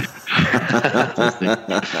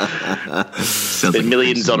 There's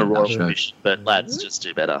millions on a Royal Commission, but lads, just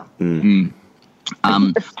do better.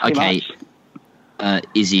 Okay,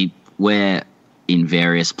 Izzy, we're in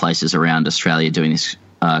various places around Australia doing this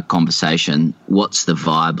conversation. What's the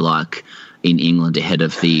vibe like in England ahead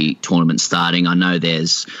of the tournament starting? I know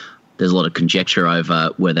there's a lot of conjecture over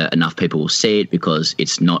whether enough people will see it because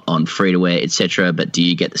it's not on free-to-air, etc. But do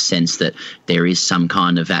you get the sense that there is some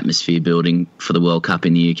kind of atmosphere building for the World Cup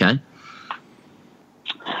in the UK?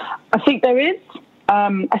 I think there is.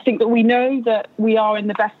 I think that we know that we are in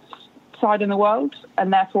the best side in the world,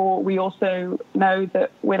 and therefore we also know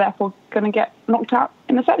that we're therefore going to get knocked out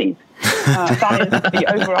in the semis. That is the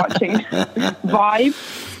overarching vibe.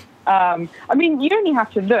 I mean, you only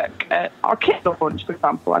have to look at our kit launch, for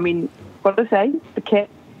example. I mean, got to say, the kit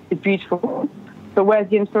is beautiful, but where's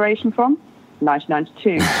the inspiration from?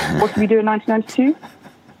 1992. What did we do in 1992?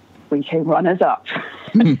 We came runners-up.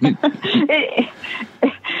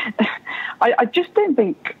 I just don't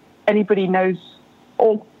think anybody knows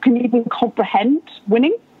or can even comprehend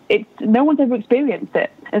winning. No one's ever experienced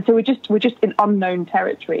it, and so we're just in unknown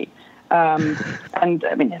territory. And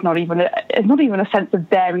I mean, it's not even a sense of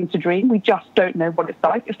daring to dream. We just don't know what it's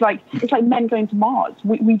like. It's like men going to Mars.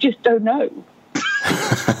 We just don't know.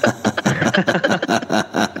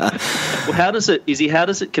 How does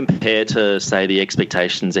it compare to, say, the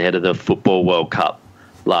expectations ahead of the Football World Cup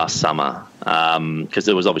last summer? Because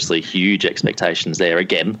there was obviously huge expectations there.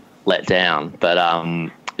 Again, let down. But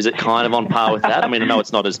is it kind of on par with that? I mean, I know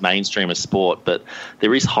it's not as mainstream as sport, but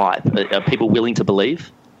there is hype. Are people willing to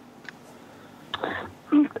believe?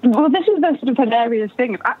 Well, this is the sort of hilarious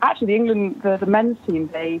thing. Actually, the England, the men's team,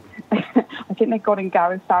 I think they got in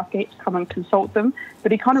Gareth Southgate to come and consult them,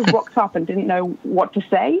 but he kind of rocked up and didn't know what to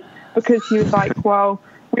say, because he was like, well,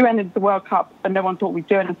 we went into the World Cup and no one thought we'd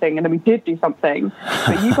do anything, and then we did do something.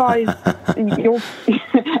 But you guys,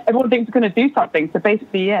 everyone thinks we're going to do something, so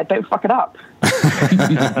basically, don't fuck it up.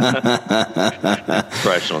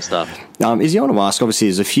 Inspirational stuff. Izzy, I want to ask, obviously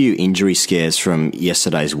there's a few injury scares from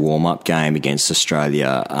yesterday's warm-up game against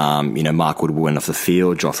Australia. Mark Wood went off the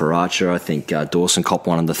field, Jofra Archer, I think Dawson copped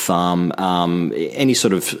one on the thumb. Any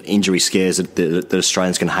sort of injury scares that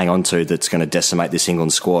Australians can hang on to that's going to decimate this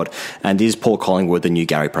England squad? And is Paul Collingwood the new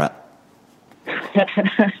Gary Pratt?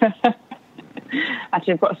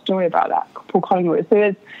 Actually, I've got a story about that, Paul Collingwood.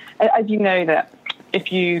 So as you know, that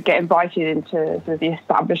if you get invited into the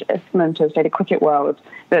establishment of, say, the cricket world,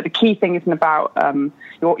 the key thing isn't about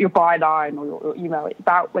your byline or your email. It's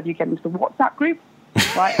about whether you get into the WhatsApp group,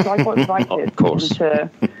 right? So I got invited into,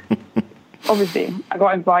 obviously, I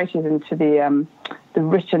got invited into the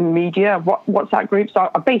written media WhatsApp group. So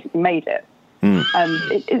I basically made it. And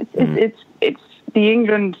it's the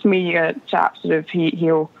England media chap, sort of,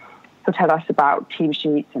 he'll tell us about team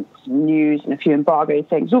sheets and news and a few embargo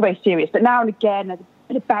things. It's all very serious, but now and again there's a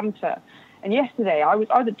bit of banter. And yesterday I was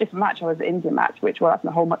at a different match. I was at the India match, which that's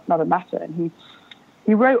a whole another matter. And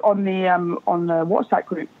he wrote on the WhatsApp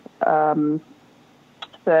group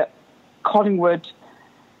that Collingwood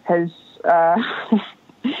has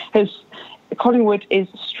Collingwood is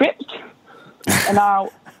stripped. And now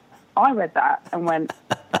I read that and went,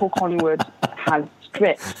 Paul Collingwood has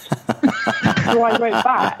stripped. So I wrote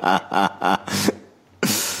back.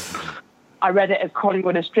 I read it as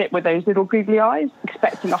Collingwood is stripped with those little googly eyes,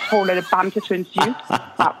 expecting a whole load of banter to ensue.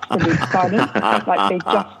 Absolute silence. Like they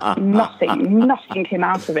just nothing came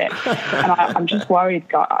out of it. And I'm just worried,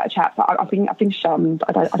 chaps. I've been shunned.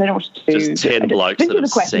 I don't know what to do. Just 10 blokes that have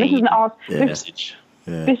seen the message.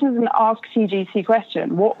 This is an Ask TGT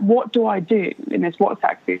question. What do I do in this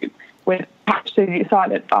WhatsApp group with absolutely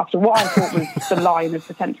silence after what I thought was the line of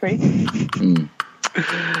the century?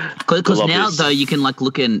 Because now, though, you can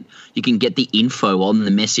look and you can get the info on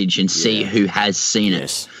the message and see who has seen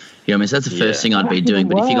it. You know what I mean? So that's the first thing I'd be doing.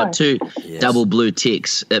 But if you got two double blue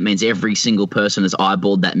ticks, that means every single person has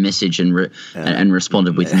eyeballed that message and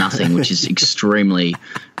responded with nothing, which is extremely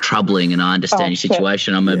troubling. And I understand your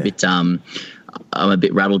situation. I'm a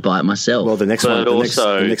bit rattled by it myself. Well, the next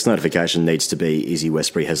notification needs to be Izzy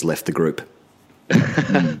Westbury has left the group.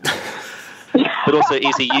 But also,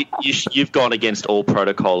 Izzy, you've gone against all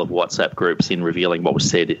protocol of WhatsApp groups in revealing what was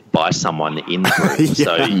said by someone in the group.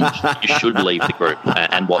 So you should leave the group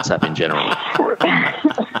and WhatsApp in general.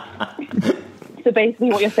 So basically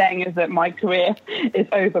what you're saying is that my career is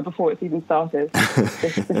over before it's even started.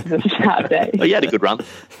 This is a sad day. Oh, you had a good run.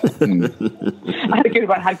 I had a good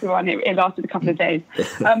run. It lasted a couple of days.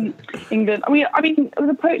 England, I mean, the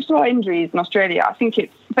approach to our injuries in Australia, I think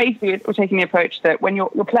it's basically we're taking the approach that when you're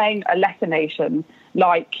playing a lesser nation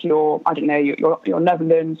like your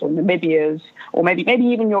Netherlands or Namibias or maybe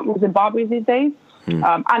even your Zimbabwe these days.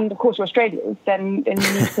 And of course, you're Australians. Then you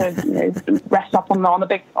need to rest up on the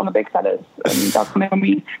big fellas, and that's when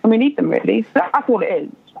we need them really. So that's all it is.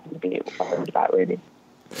 To be worried about really.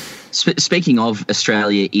 Speaking of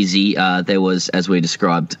Australia, Izzy, there was, as we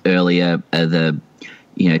described earlier, the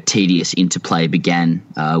tedious interplay began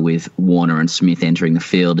with Warner and Smith entering the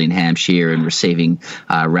field in Hampshire and receiving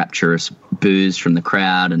rapturous boos from the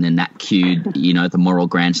crowd, and then that cued, the moral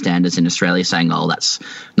grandstanders in Australia saying, "Oh, that's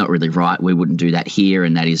not really right. We wouldn't do that here,"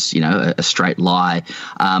 and that is, a straight lie.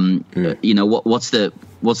 What's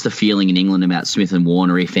the feeling in England about Smith and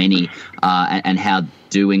Warner, if any, and how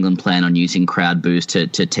do England plan on using crowd boos to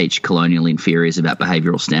teach colonial inferiors about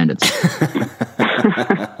behavioural standards?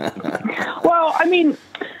 Well, I mean,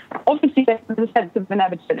 obviously there's a sense of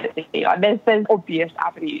inevitability. There's obvious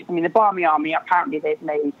avenues. I mean, the Barmy Army, apparently they've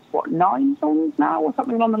made, 9 songs now or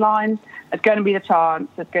something along the lines. There's going to be the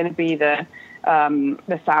chants. There's going to be the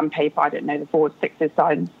sandpaper, I don't know, the 4 6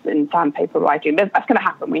 signs in sandpaper writing. That's going to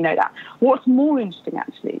happen. We know that. What's more interesting,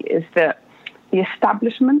 actually, is that the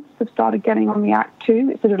establishments have started getting on the act too.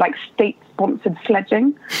 It's sort of like state-sponsored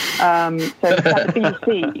sledging. So the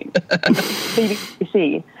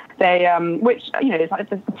BBC, they, which, is like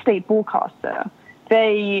the state broadcaster,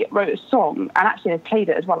 they wrote a song, and actually they played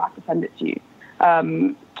it as well. I have to send it to you,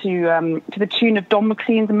 to the tune of Don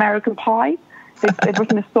McLean's American Pie. They've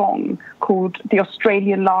written a song called "The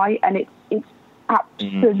Australian Lie," and it's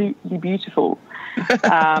absolutely beautiful.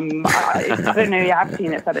 I don't know if you have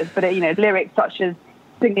seen it, but lyrics such as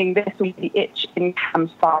singing "This will be the itch in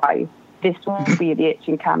Cam's thigh, this will be the itch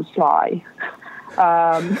in Cam's fly."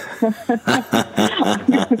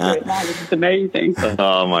 This is amazing.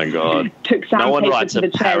 Oh my God! No one writes a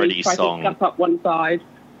parody song. Up one side.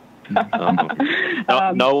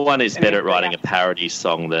 No one is better at writing a parody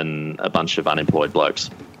song than a bunch of unemployed blokes.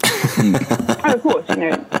 Of course,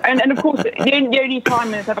 and of course, the only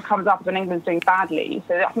time this ever comes up is when England's doing badly.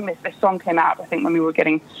 So I think this song came out, I think, when we were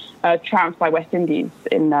getting trounced by West Indies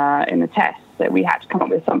in the test. So we had to come up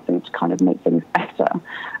with something to kind of make things better.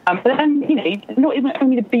 But then, not even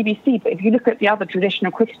only the BBC, but if you look at the other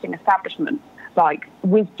traditional cricketing establishments like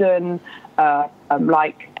Wisden,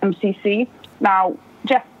 like MCC. Now,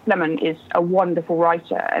 Jeff Lemon is a wonderful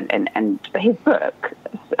writer, and his book,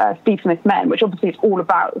 Steve Smith's Men, which obviously is all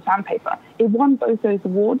about the sandpaper, it won both those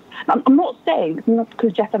awards. Now, I'm not saying it's not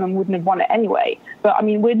because Jeff Lemon wouldn't have won it anyway, but I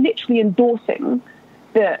mean, we're literally endorsing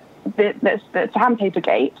that the sandpaper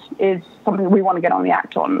gate is something that we want to get on the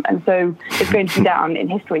act on, and so it's going to be down in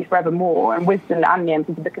history forevermore. And Wisden and the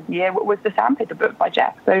MCC Book of the Year was the sandpaper book by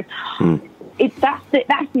Jeff. So that's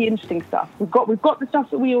the interesting stuff. We've got the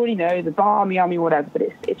stuff that we already know, the barmy, whatever, but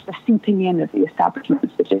it's the seeping in of the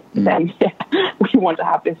establishments which is saying, we want to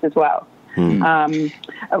have this as well.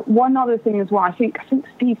 One other thing as well, I think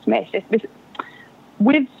Steve Smith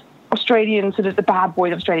with Australians, sort of the bad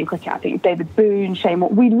boys of Australian cricket. I think David Boone, Shane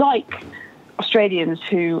Warne. We like Australians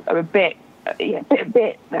who are a bit.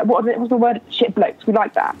 What was the word? Shit blokes. We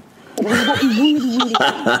like that. What we really hate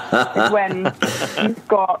is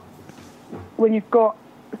when you've got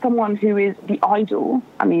someone who is the idol.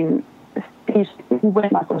 I mean, he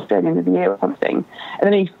went like Australian of the Year or something, and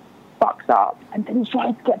then he fucks up, and then he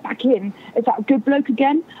tries to get back in. Is that a good bloke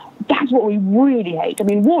again? That's what we really hate. I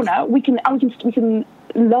mean, Warner, we can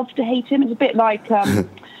love to hate him. It's a bit like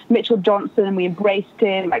Mitchell Johnson. We embraced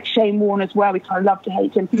him, like Shane Warne as well. We kind of love to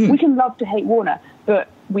hate him. We can love to hate Warner, but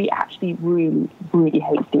we actually really, really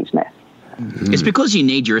hate Steve Smith. It's because you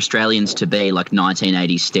need your Australians to be like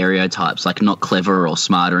 1980s stereotypes, like not clever or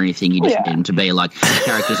smart or anything. You just need them to be like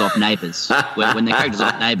characters off Neighbours. When they're characters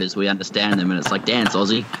off Neighbours, we understand them, and it's like, dance,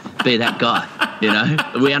 Aussie, be that guy.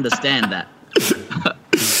 We understand that.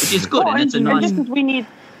 Which is good, and it's a nice. Just as we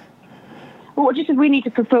need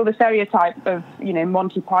to fulfil the stereotype of,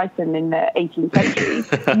 Monty Python in the 18th century,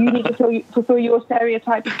 you need to fulfill your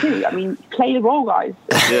stereotype too. I mean, play the role, guys.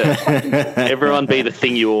 Yeah. Everyone be the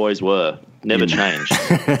thing you always were. Never change.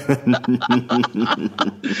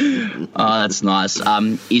 Oh, that's nice.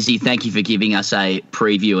 Izzy, thank you for giving us a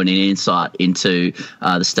preview and an insight into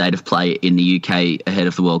the state of play in the UK ahead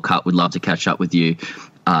of the World Cup. We'd love to catch up with you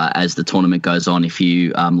as the tournament goes on. If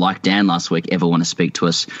you, like Dan last week, ever want to speak to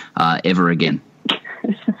us ever again.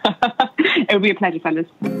 It would be a pleasure, fellas.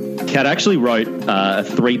 Kat actually wrote a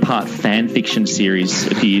 3-part fan fiction series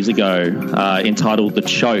a few years ago entitled The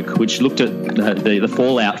Choke, which looked at the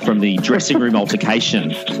fallout from the dressing room altercation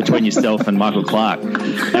between yourself and Michael Clark.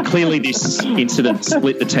 Now, clearly this incident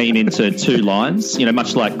split the team into 2 lines,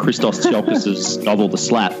 much like Christos Tsiolkas's novel The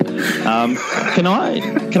Slap. Can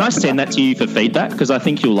I send that to you for feedback? Because I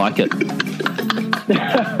think you'll like it.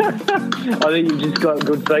 I think you've just got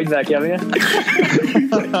good feedback, haven't you?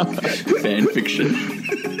 Fan fiction.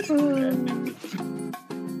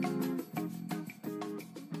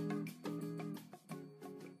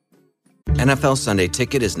 NFL Sunday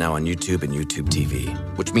Ticket is now on YouTube and YouTube TV,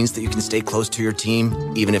 which means that you can stay close to your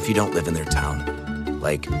team even if you don't live in their town.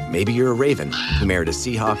 Like, maybe you're a Raven who married a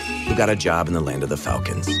Seahawk who got a job in the land of the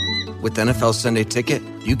Falcons. With NFL Sunday Ticket,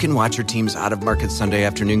 you can watch your team's out-of-market Sunday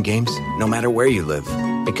afternoon games no matter where you live,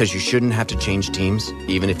 because you shouldn't have to change teams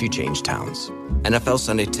even if you change towns. NFL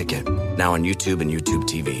Sunday Ticket, now on YouTube and YouTube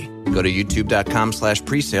TV. Go to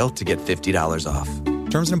youtube.com/presale to get $50 off.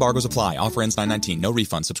 Terms and embargoes apply. Offer ends 9/19. No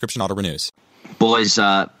refund. Subscription auto renews. Boys,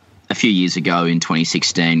 a few years ago in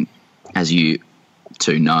 2016, as you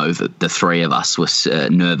two know, that the three of us were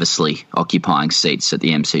nervously occupying seats at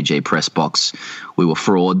the MCG press box. We were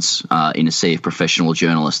frauds in a sea of professional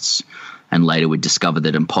journalists, and later we discovered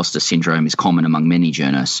that imposter syndrome is common among many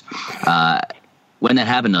journalists. When that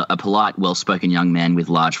happened, a polite, well-spoken young man with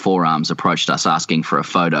large forearms approached us asking for a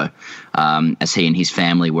photo, as he and his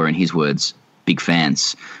family were, in his words, big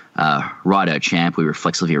fans. Righto, champ, we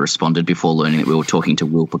reflexively responded before learning that we were talking to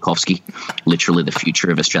Will Pucovski, literally the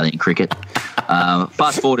future of Australian cricket.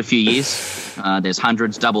 Fast forward a few years, there's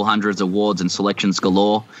hundreds, double hundreds, awards and selections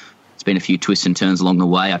galore. It's been a few twists and turns along the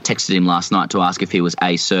way. I texted him last night to ask if he was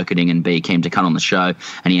A, circuiting, and B, keen to come on the show,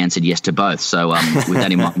 and he answered yes to both. So with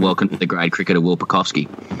that in mind, welcome to the grade cricketer, Will Pucovski.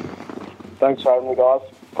 Thanks for having me, guys.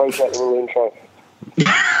 Appreciate the little intro.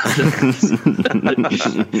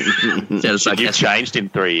 You've changed in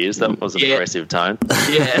 3 years. That was an aggressive tone.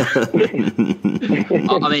 Yeah.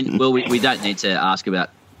 I mean, well, we don't need to ask about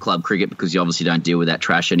club cricket because you obviously don't deal with that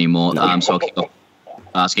trash anymore. So I'll keep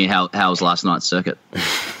asking how was last night's circuit?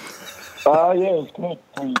 Yeah, it was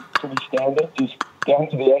good. Pretty standard. Just down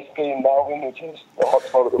to the SP in Melbourne, which is the hot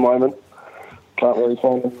spot at the moment. Can't really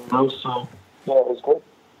find anything else, so yeah, it was good.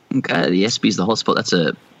 Okay, the SP's the hotspot.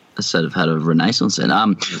 That's sort of had a renaissance. And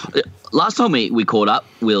last time we caught up,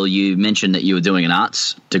 Will, you mentioned that you were doing an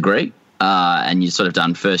arts degree, and you sort of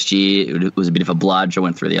done first year. It was a bit of a bludge. I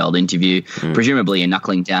went through the old interview. Presumably, you're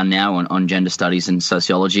knuckling down now on gender studies and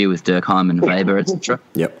sociology with Durkheim and Weber, etc.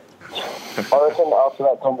 Yep. I reckon after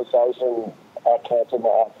that conversation, I cancelled my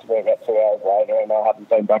arts degree about 2 hours later, and I haven't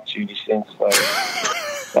been back to uni since. So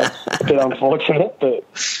that's a bit unfortunate, but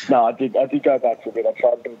no, I did go back for a bit. I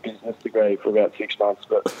tried to do a business degree for about 6 months,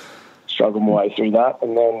 but struggled my way through that.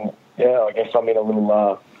 And then, yeah, I guess I'm in a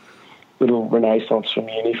little renaissance from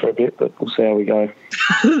uni for a bit, but we'll see how we go.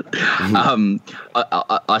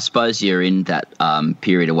 I suppose you're in that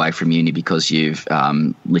period away from uni because you've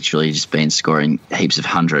literally just been scoring heaps of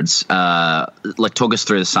hundreds. Talk us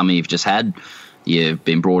through the summer you've just had. You've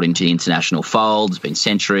been brought into the international fold. There's been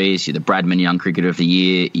centuries. You're the Bradman Young Cricketer of the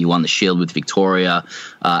Year. You won the Shield with Victoria.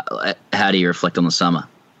 How do you reflect on the summer?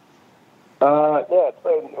 Yeah, it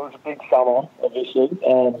was a big summer, obviously.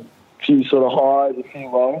 A few sort of highs, a few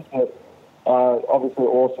lows, but obviously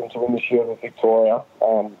awesome to win the Shield with Victoria.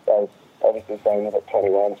 That was obviously something that at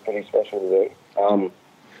 21 is pretty special to do.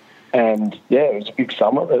 And yeah, it was a big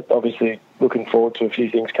summer, but obviously looking forward to a few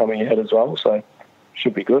things coming ahead as well, so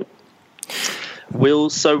should be good. Will,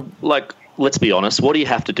 so, let's be honest, what do you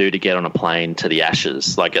have to do to get on a plane to the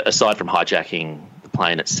Ashes? Aside from hijacking the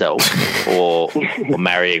plane itself or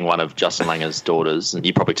marrying one of Justin Langer's daughters, and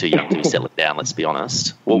you're probably too young to be settling down, let's be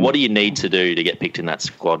honest. Well, what do you need to do to get picked in that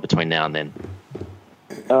squad between now and then?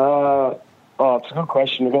 It's a good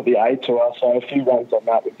question. We've got the A tour, so a few runs on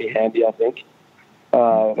that would be handy, I think.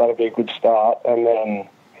 That'll be a good start. And then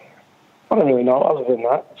I don't really know other than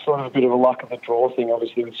that. It's sort of a bit of a luck of the draw thing.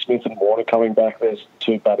 Obviously, with Smith and Warner coming back, there's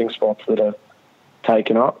 2 batting spots that are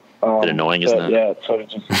taken up. A bit annoying, isn't it? Yeah, it's sort of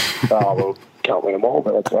just, can't win them all,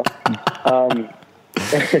 but that's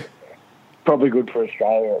right. Probably good for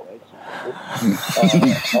Australia, at least.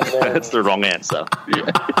 That's the wrong answer.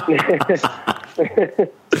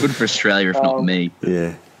 Good for Australia, if not me.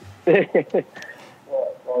 Yeah.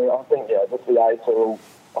 I think, just the A will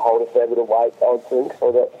hold a fair bit of weight, I would think. So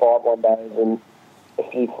we've got 5 one-days and a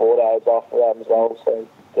few 4 days after that as well. So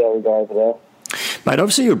there we go over there. Mate,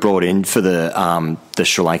 obviously you were brought in for the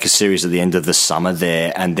Sri Lanka series at the end of the summer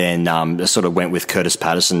there, and then sort of went with Curtis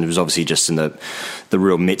Patterson, who was obviously just in the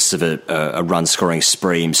real midst of a run-scoring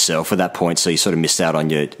spree himself at that point, so you sort of missed out on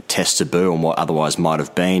your test debut and what otherwise might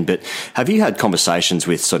have been. But have you had conversations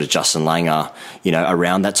with sort of Justin Langer,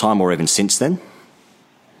 around that time or even since then?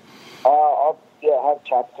 I have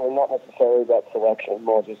chats to him, not necessarily about selection,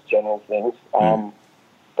 more just general things.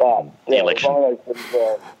 But the election. One of those things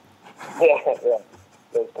where,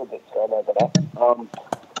 there's good bits going over that.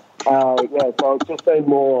 So it's just been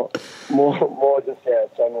more just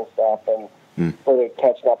general stuff and sort of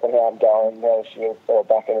catching up on how I'm going, how the Shield,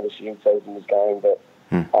 back into the Shield season is going. But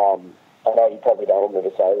I know you probably don't want me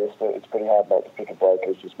to say this, but it's pretty hard not to pick a bloke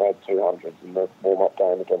who's just made 200s in the warm-up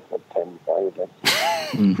game against the 10 playing against.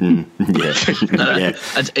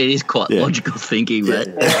 It is quite logical thinking, mate.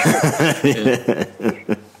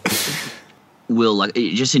 Will,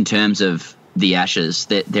 just in terms of the Ashes,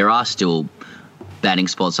 there are still batting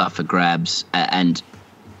spots up for grabs, and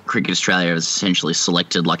Cricket Australia has essentially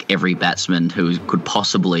selected every batsman who could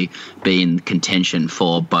possibly be in contention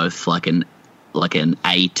for both an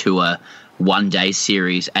A tour 1-day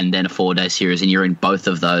series and then a 4-day series, and you're in both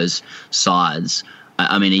of those sides.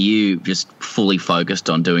 I mean, are you just fully focused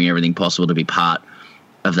on doing everything possible to be part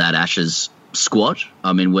of that Ashes squad?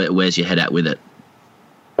 I mean, where's your head at with it?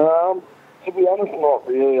 To be honest, not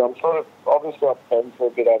really. I'm sort of, obviously I've been for a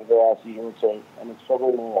bit over the last year or two, and it's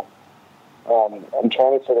probably more, I'm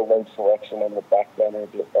trying to sort of leave selection on the back burner a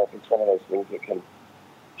bit. It's one of those things that can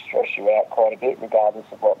stress you out quite a bit, regardless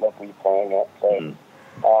of what level you're playing at. So,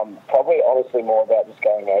 probably honestly more about just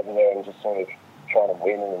going over there and just sort of trying to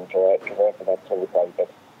win and enjoy it, because I reckon that's sort of the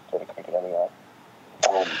best sort of cricket anyway.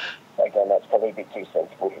 Again, that's probably a bit too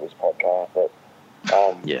sensible for this podcast, but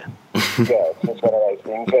it's just one of those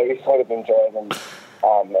things where you sort of enjoy them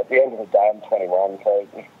At the end of the day, I'm 21, so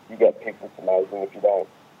if you get picked, it's amazing. If you don't,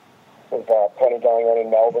 there's plenty going on in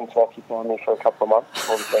Melbourne to occupy me for a couple of months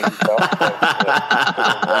before the season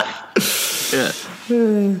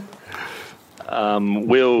starts.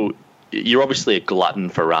 Will, you're obviously a glutton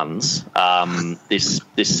for runs. This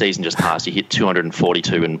season just passed, you hit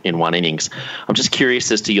 242 in one innings. I'm just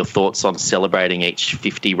curious as to your thoughts on celebrating each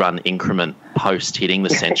 50-run increment post hitting the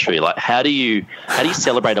century. Like, how do you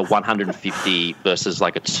celebrate a 150 versus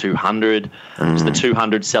like a 200? Is the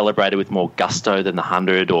 200 celebrated with more gusto than the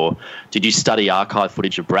 100, or did you study archive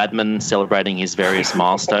footage of Bradman celebrating his various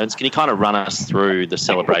milestones? Can you kind of run us through the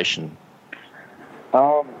celebration?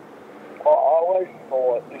 I always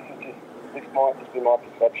thought this might just be my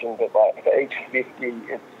perception, but like for each 50,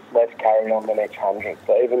 it's less carry on than each 100.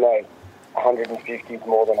 So even though 150 is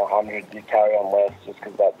more than 100, you carry on less just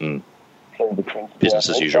because that's sort of the principle. Business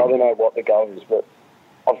as usual. I don't know what the goal is, but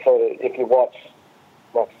I've sort of, if you watch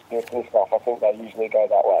like Smith and stuff, I think they usually go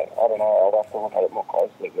that way. I don't know. I'll have to look at it more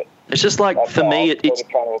closely. But it's just like, for me, it's sort of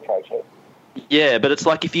trying to approach it. Yeah, but it's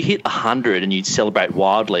like if you hit 100 and you celebrate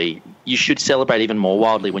wildly, you should celebrate even more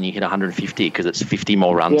wildly when you hit 150 because it's 50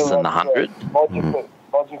 more runs than the 100. Logically,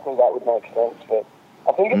 that would make sense, but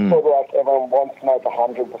I think it's sort of like everyone wants to make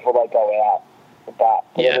 100 before they go out with that.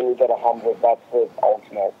 But when you get 100, that's the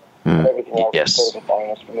ultimate. Everything else is sort of a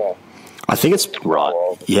bonus from there. I think it's right.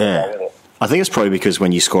 Yeah. I think it's probably because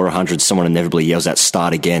when you score 100, someone inevitably yells out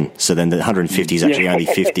 "start again." So then the 150 is actually only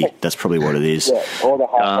 50. That's probably what it is. Yeah, or the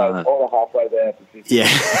halfway there for 50. Yeah.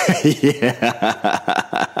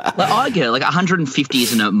 Like, I get it. Like 150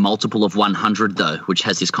 isn't a multiple of 100 though, which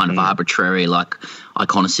has this kind of arbitrary like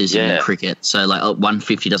iconicism in cricket. So like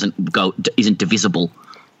 150 isn't divisible,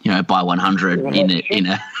 by 100 in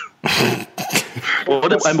a.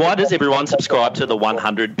 And why does everyone subscribe to the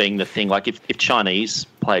 100 being the thing? Like if Chinese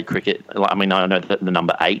played cricket, I know that the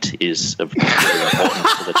number 8 is of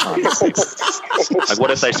importance to the Chinese. Like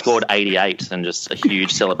what if they scored 88 and just a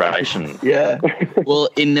huge celebration? Yeah. Well,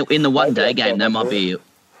 in the one day game, that might be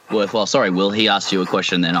worthwhile. Sorry, Will, he asked you a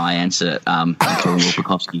question, then I answered it.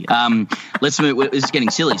 Pucovski. Let's move. It's getting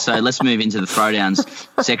silly, so let's move into the throwdowns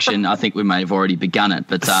section. I think we may have already begun it,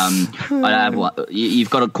 but you've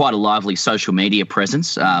got quite a lively social media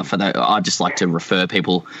presence. I'd just like to refer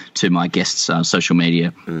people to my guests' social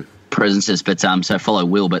media presences, but so follow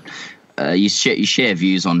Will, but. You share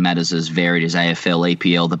views on matters as varied as AFL,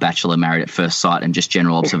 EPL, The Bachelor, Married at First Sight, and just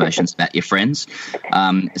general observations about your friends. So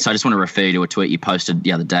I just want to refer you to a tweet you posted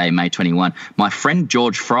the other day, May 21. My friend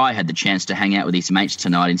George Fry had the chance to hang out with his mates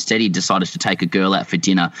tonight. Instead, he decided to take a girl out for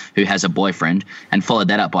dinner who has a boyfriend, and followed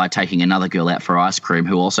that up by taking another girl out for ice cream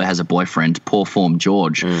who also has a boyfriend. Poor form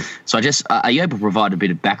George. So are you able to provide a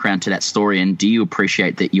bit of background to that story, and do you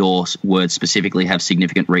appreciate that your words specifically have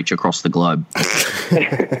significant reach across the globe?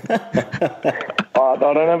 I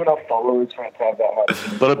don't have enough followers for it to have that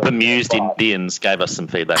much. A lot of bemused Indians gave us some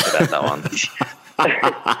feedback about that one.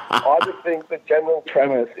 I just think the general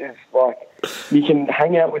premise is like you can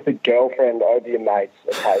hang out with a girlfriend over your mates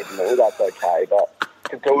occasionally, that's okay, but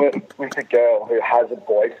to do it with a girl who has a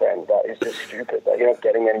boyfriend, that is just stupid. That you're not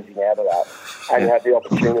getting anything out of that, and you have the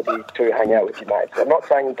opportunity to hang out with your mates. I'm not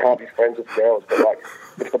saying you can't be friends with girls, but like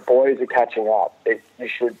if the boys are catching up, that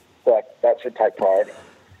should take priority.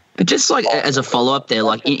 But just like as a follow up there,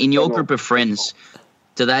 like in your group of friends,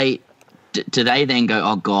 do they then go,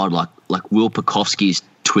 oh God, like Will Pucovski's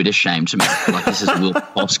Twitter shamed me? Like this is Will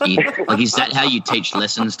Pucovski. Like is that how you teach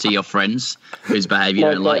lessons to your friends whose behaviour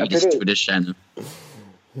you don't like? You just Twitter shame them.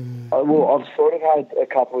 Well, I've sort of had a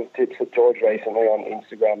couple of tips with George recently on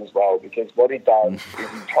Instagram as well, because what he does is he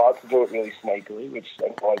tries to do it really sneakily, which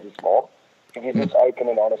employs us more. If you're just open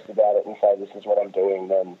and honest about it and say this is what I'm doing,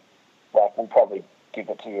 then like we'll probably give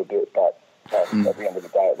it to you a bit, but at the end of the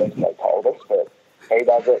day, at least they told us. But he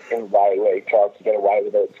does it in a way where he tries to get away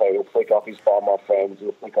with it. So he'll flick off his Find My Friends,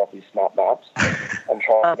 he'll flick off his Snap Maps and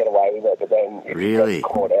try to get away with it. But then if he gets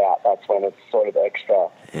caught out, that's when it's sort of extra,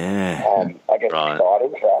 exciting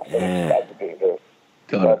for us. And that's a bit of a...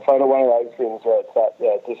 So it's sort of one of those things where it's that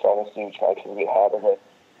dishonesty which makes it a bit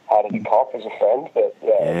harder to cop as a friend. But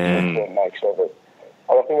just to make sure that...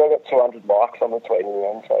 I think I got 200 likes on the tweet in the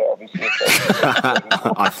end, so obviously...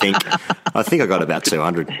 I think I got about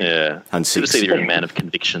 200. Yeah. And 6. Good to see you're a man of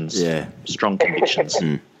convictions. Yeah. Strong convictions.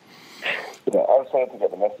 Yeah, I just wanted to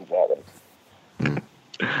get the message out there.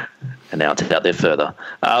 And now it's out there further.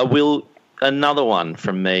 Will, another one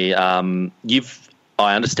from me. You've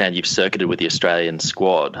I understand you've circuited with the Australian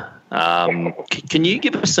squad. Can you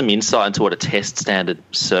give us some insight into what a test standard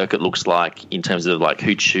circuit looks like in terms of like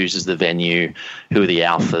who chooses the venue, who are the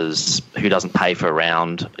alphas, who doesn't pay for a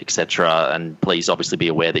round, etc.? And please, obviously, be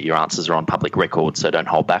aware that your answers are on public record, so don't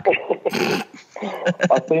hold back.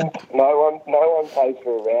 I think no one pays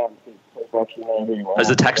for a round. Actually know who you are. As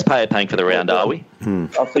the taxpayer paying for the round, are we?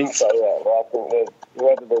 I think so. Yeah. Well, I think that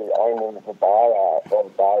whoever the owner of the bar are, or the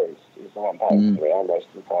bar is the one paying for the round most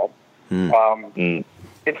of the time.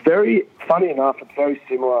 It's very funny enough. It's very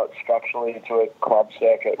similar structurally to a club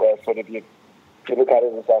circuit, where sort of you look at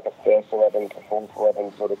it as like a first 11 to fourth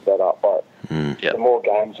 11 sort of setup. But the more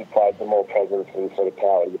games you play, the more presence and sort of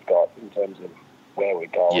power you've got in terms of where we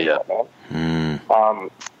go and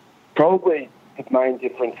whatnot. Probably the main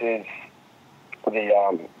difference is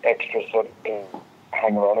the extra sort of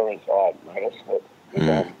hanger-oners I noticed that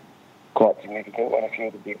is quite significant when a few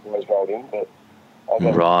of the big boys rolled in. But I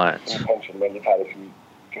guess intention when you've had a few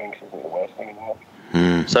drinks isn't the worst thing in the world.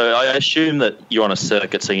 So I assume that you're on a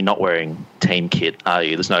circuit, so you're not wearing team kit, are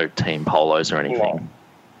you? There's no team polos or anything.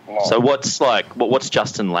 No. So what's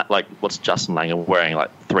Justin Langer wearing?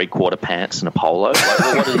 Like 3/4 pants and a polo?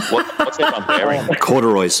 Like, what's everyone wearing?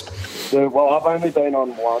 Corduroys. Well, I've only been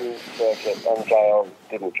on one circuit, and JL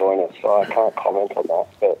didn't join us, so I can't comment on that.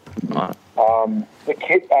 But the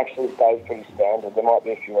kit actually stays pretty standard. There might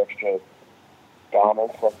be a few extra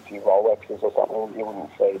garments, like a few Rolexes or something you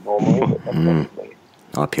wouldn't see normally. But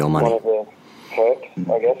that's IPL money. One of the perks,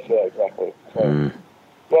 I guess. Yeah, exactly. So,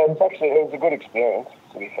 yeah, it was a good experience,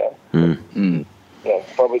 to be fair. Yeah,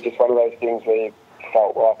 it's probably just one of those things where you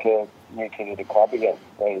felt like a new kid at the club again,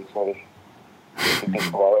 where you sort of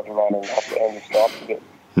just below everyone and up the end of stripes a bit.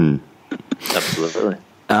 Absolutely.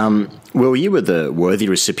 Well, you were the worthy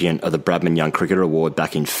recipient of the Bradman Young Cricketer Award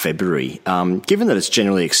back in February. Given that it's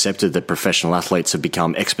generally accepted that professional athletes have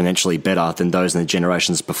become exponentially better than those in the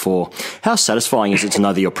generations before, how satisfying is it to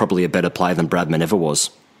know that you're probably a better player than Bradman ever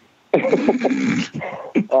was?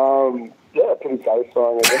 Yeah, pretty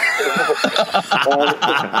satisfying, I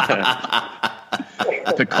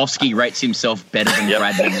guess. Pucovski rates himself better than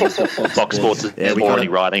Bradman. Fox Sports is already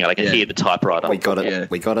writing it. I can hear the typewriter. We got it.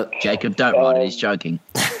 We got it. Jacob, don't write it. He's joking.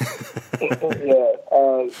 I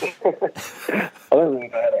don't really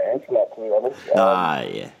know how to answer that, to be honest.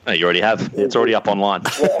 No, you already have. It's already up online.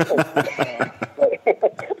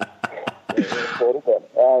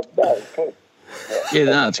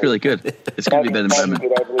 No, it's really good. It's going to be better than Bradman.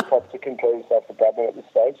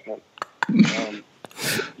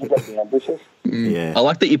 You've got to be ambitious. I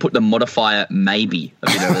like that you put the modifier maybe a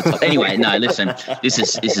bit over the top. Anyway, no, listen, this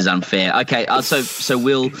is unfair. Okay, so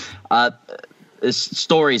Will,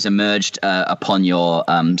 stories emerged upon your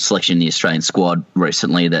selection in the Australian squad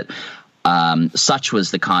recently that such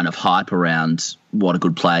was the kind of hype around what a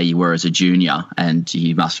good player you were as a junior, and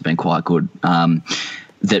you must have been quite good,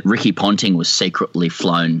 that Ricky Ponting was secretly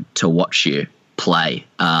flown to watch you play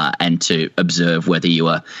and to observe whether you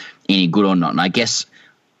were any good or not. And I guess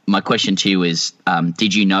my question to you is,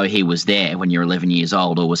 did you know he was there when you were 11 years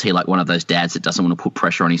old, or was he like one of those dads that doesn't want to put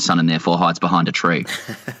pressure on his son and therefore hides behind a tree?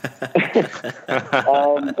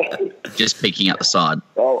 Just peeking out the side.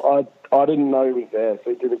 Well, I didn't know he was there, so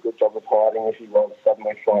he did a good job of hiding if he was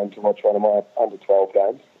suddenly flying to watch one of my under-12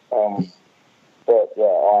 games. But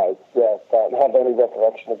I don't have any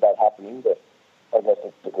recollection of that happening, but I guess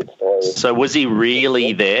it's a good story. So was he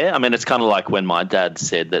really there? I mean, it's kind of like when my dad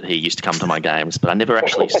said that he used to come to my games, but I never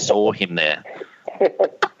actually saw him there.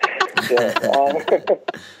 Well,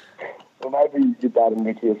 maybe your dad and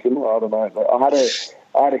Nicky are similar, I don't know. But I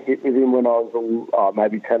had a hit with him when I was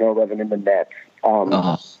maybe 10 or 11 in the net. So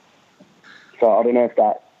I don't know if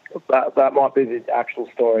that might be the actual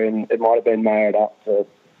story, and it might have been married up to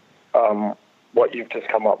what you've just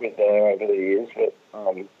come up with there over the years. But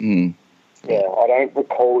I don't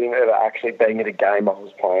recall him ever actually being at a game I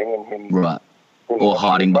was playing. And him, right. Or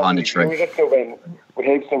hiding behind a tree. Would he have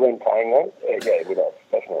still been playing though? Yeah, he would have,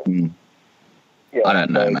 definitely. Yeah, I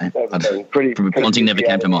don't know, mate. Ponting never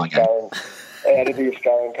came to my game. Out of the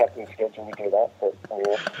Australian captain's schedule, we do that. But,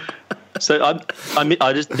 anyway. So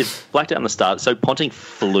I just blacked out on the start. So Ponting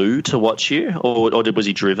flew to watch you, or was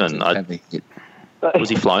he driven? Was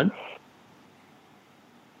he flown?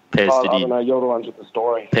 Pez, I don't know. You're the ones with the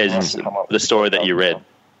story. Pez, the story that you read.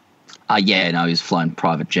 He was flown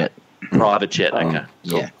private jet. Private jet, okay.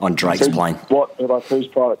 Yeah. On Drake's plane. Whose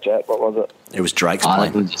private jet? What was it? It was Drake's plane.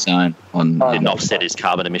 It was his own. Didn't offset his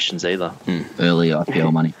carbon emissions either. Early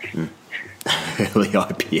IPL money. Early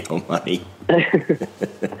IPL money.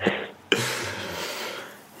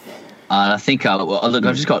 I think. Look,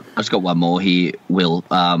 I've just got one more here, Will.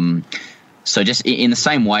 So just in the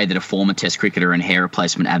same way that a former Test cricketer and hair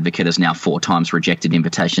replacement advocate has now 4 times rejected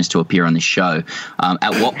invitations to appear on this show,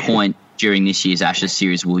 at what point during this year's Ashes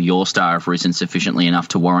series will your star have risen sufficiently enough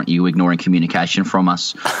to warrant you ignoring communication from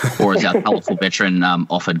us? Or is our colourful veteran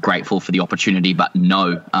offered grateful for the opportunity but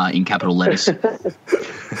no in capital letters? You're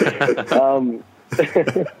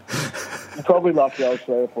probably lucky I was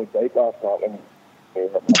 3 or 4 deep last night.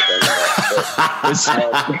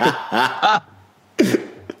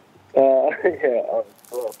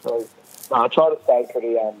 I try to stay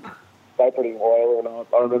pretty loyal, and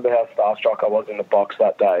I remember how starstruck I was in the box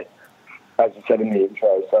that day, as you said in the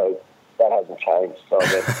intro. So that hasn't changed. So I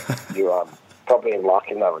guess you're probably in luck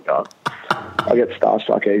in that regard. I get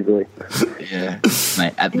starstruck easily. Yeah,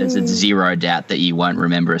 mate. There's zero doubt that you won't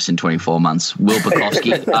remember us in 24 months. Will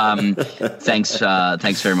Pucovski,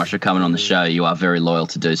 thanks very much for coming on the show. You are very loyal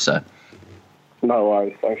to do so. No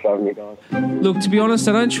worries. Thanks for having me, guys. Look, to be honest,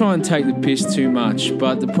 I don't try and take the piss too much,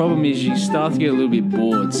 but the problem is you start to get a little bit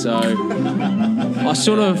bored. So I used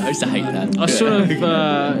to hate that.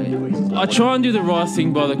 I try and do the right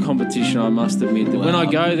thing by the competition, I must admit. That when I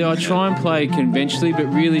go there, I try and play conventionally, but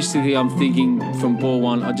realistically, I'm thinking from ball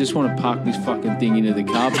one, I just want to park this fucking thing into the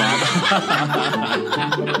car park.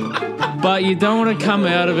 But you don't want to come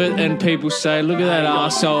out of it and people say, look at that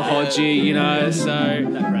arsehole Hodgie, you know,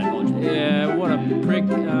 so... Yeah, what a prick.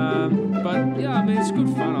 But, yeah, I mean, it's good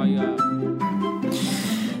fun.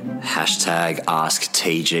 Hashtag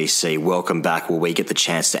AskTGC. Welcome back, where we get the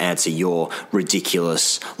chance to answer your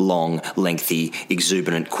ridiculous, long, lengthy,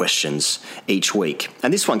 exuberant questions each week.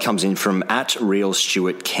 And this one comes in from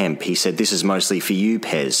 @RealStuartKemp. He said, this is mostly for you,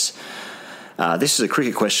 Pez. This is a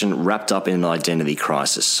cricket question wrapped up in an identity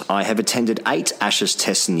crisis. I have attended 8 Ashes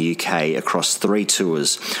tests in the UK across 3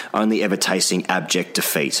 tours, only ever tasting abject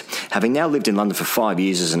defeat. Having now lived in London for 5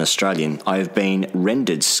 years as an Australian, I have been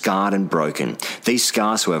rendered scarred and broken. These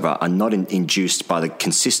scars, however, are not induced by the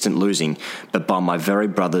consistent losing, but by my very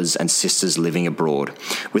brothers and sisters living abroad.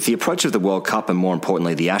 With the approach of the World Cup and, more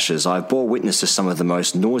importantly, the Ashes, I have bore witness to some of the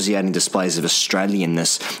most nauseating displays of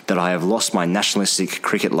Australianness that I have lost my nationalistic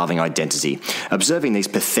cricket-loving identity. Observing these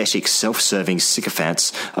pathetic, self-serving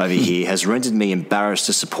sycophants over here has rendered me embarrassed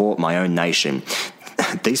to support my own nation.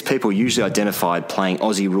 These people usually identified playing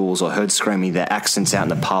Aussie rules or heard screaming their accents out in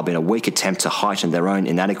the pub in a weak attempt to heighten their own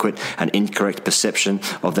inadequate and incorrect perception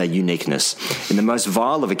of their uniqueness. In the most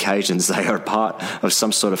vile of occasions, they are a part of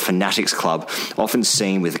some sort of fanatics club, often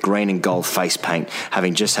seen with green and gold face paint,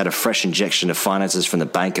 having just had a fresh injection of finances from the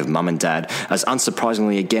bank of mum and dad, as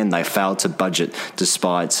unsurprisingly again they failed to budget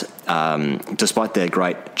despite their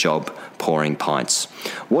great job pouring pints.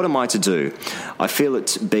 What am I to do? I feel it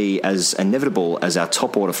to be as inevitable as our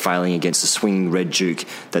top order failing against the swinging Red Duke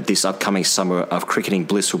that this upcoming summer of cricketing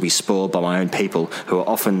bliss will be spoiled by my own people, who are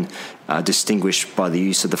often distinguished by the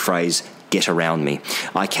use of the phrase, get around me.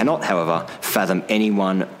 I cannot, however, fathom any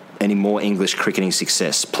more English cricketing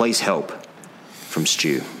success. Please help. From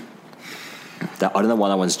Stu. I don't know why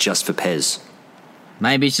that one's just for Pez.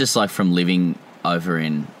 Maybe it's just like from living over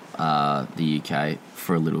in the UK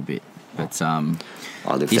for a little bit. But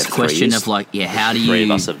this question of like, yeah, how do you? 3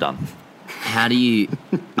 of us have done. How do you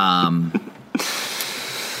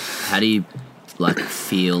like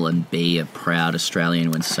feel and be a proud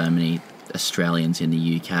Australian when so many Australians in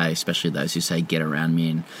the UK, especially those who say get around me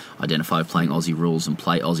and identify with playing Aussie rules and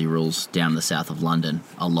play Aussie rules down in the south of London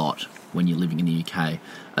a lot when you're living in the UK,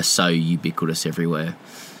 are so ubiquitous everywhere?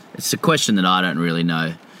 It's a question that I don't really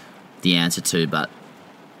know the answer to, but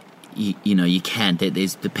you know, you can.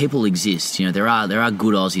 The people exist. You know, there are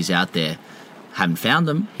good Aussies out there. Haven't found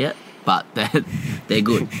them yet, but they're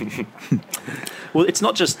good. Well, it's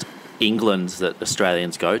not just England that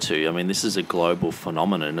Australians go to. I mean, this is a global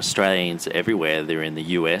phenomenon. Australians are everywhere. They're in the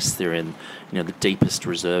US. They're in, you know, the deepest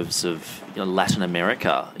reserves of, you know, Latin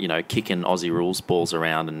America. You know, kicking Aussie rules balls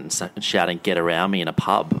around and shouting "Get around me" in a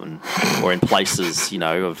pub, or in places, you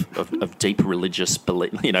know, of deep religious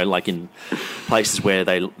belief. You know, like in places where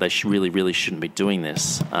they really shouldn't be doing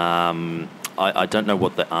this. I don't know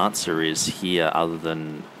what the answer is here, other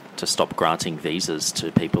than to stop granting visas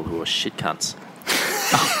to people who are shit cunts.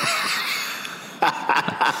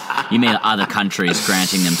 You mean other countries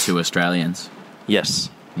granting them to Australians? Yes.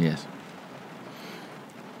 Yes.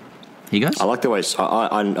 He goes? I like the way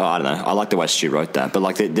I don't know. I like the way Stu wrote that, but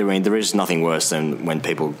like there is nothing worse than when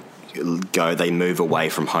people they move away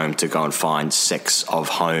from home to go and find sex of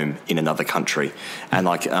home in another country. And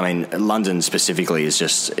like, I mean, London specifically is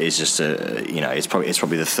just a, you know, it's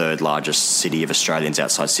probably the 3rd largest city of Australians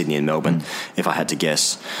outside Sydney and Melbourne, if I had to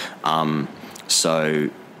guess. I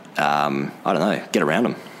don't know. Get around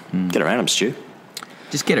them. Get around them, Stu.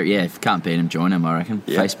 Just get it. Yeah, if you can't beat him, join him. I reckon.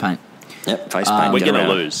 Yep. Face paint. Yep, face paint. We're going to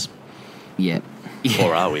lose. Yeah.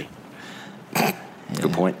 Or are we?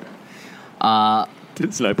 Good point.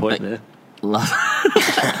 There's no point there.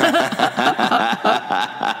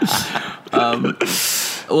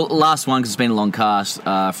 Well, last one, because it's been a long cast,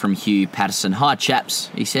 from Hugh Patterson. Hi, chaps.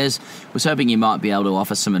 He says, was hoping you might be able to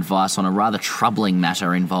offer some advice on a rather troubling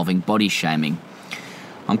matter involving body shaming.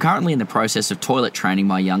 I'm currently in the process of toilet training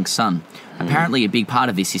my young son. Apparently a big part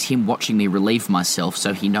of this is him watching me relieve myself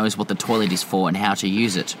so he knows what the toilet is for and how to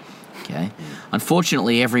use it. Okay.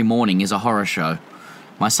 Unfortunately, every morning is a horror show.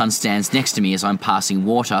 My son stands next to me as I'm passing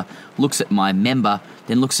water, looks at my member,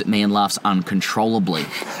 then looks at me and laughs uncontrollably.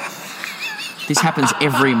 This happens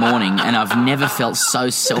every morning, and I've never felt so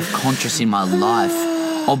self-conscious in my life.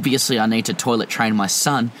 Obviously, I need to toilet train my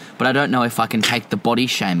son, but I don't know if I can take the body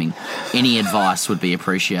shaming. Any advice would be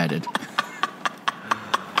appreciated.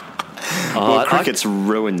 Cricket's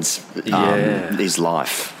ruins his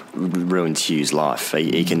life, ruins Hugh's life.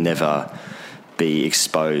 He can never be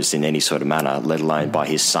exposed in any sort of manner, let alone by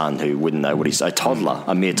his son, who wouldn't know what he's a toddler,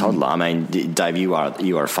 a mere toddler. I mean, Dave, you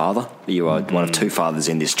are a father. You are one of two fathers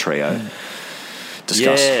in this trio.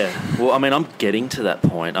 Discuss. Yeah. Well, I mean, I'm getting to that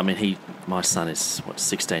point. I mean, my son is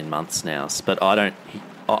 16 months now, but I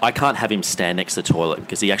can't have him stand next to the toilet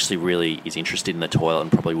because he actually really is interested in the toilet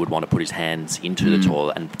and probably would want to put his hands into the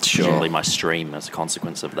toilet and probably my stream as a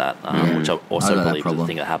consequence of that, which I also believe is the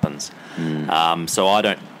thing that happens. So I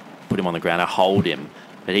don't put him on the ground. I hold him,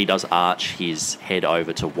 but he does arch his head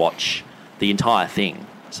over to watch the entire thing.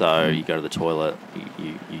 So you go to the toilet,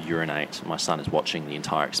 you urinate. My son is watching the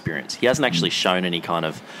entire experience. He hasn't actually shown any kind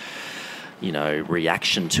of,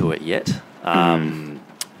 reaction to it yet.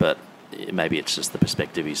 But maybe it's just the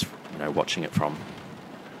perspective he's, watching it from.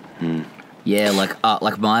 Yeah,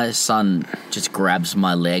 like my son just grabs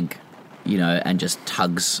my leg, and just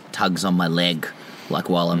tugs on my leg, like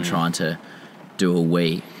while I'm trying to do a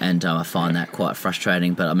wee, and I find that quite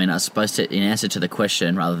frustrating. But I mean, I suppose in answer to the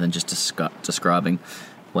question, rather than just describing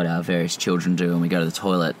what our various children do when we go to the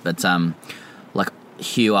toilet, but like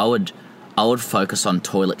Hugh, I would focus on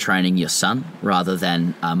toilet training your son rather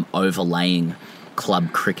than overlaying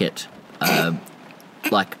club cricket,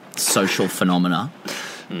 like social phenomena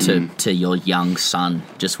to your young son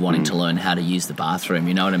just wanting to learn how to use the bathroom.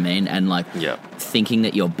 You know what I mean? And thinking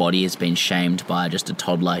that your body has been shamed by just a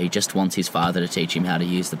toddler who just wants his father to teach him how to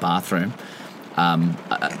use the bathroom.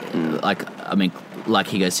 Like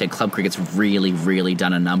Hugo said, club cricket's really, really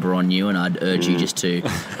done a number on you, and I'd urge you just to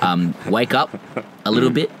wake up a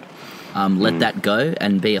little bit, let that go,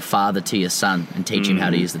 and be a father to your son and teach him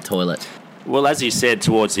how to use the toilet. Well, as you said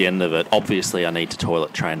towards the end of it, obviously I need to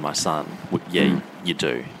toilet train my son. Yeah, you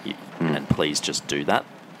do. And please just do that.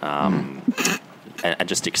 And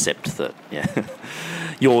just accept that,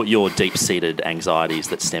 your deep-seated anxieties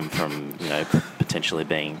that stem from, potentially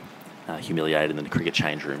being humiliated in the cricket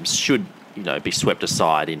change rooms should, be swept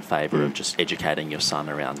aside in favour of just educating your son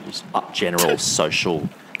around just general social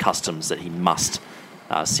customs that he must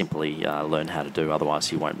simply learn how to do. Otherwise,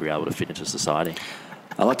 he won't be able to fit into society.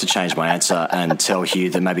 I'd like to change my answer and tell Hugh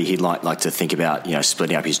that maybe he'd like to think about,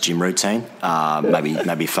 splitting up his gym routine.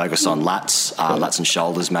 Maybe focus on lats and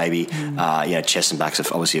shoulders. Maybe chest and backs are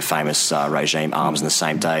obviously a famous regime. Arms on the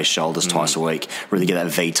same day, shoulders twice a week. Really get that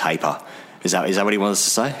V taper. Is that what he wants to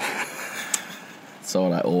say? That's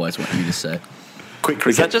what I always want you to say. Quick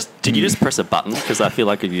cricket. Is that just? Did you just press a button? Because I feel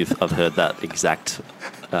like I've heard that exact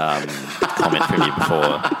comment from you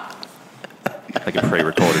before. Like a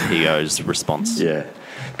pre-recorded Hugo's response. Yeah.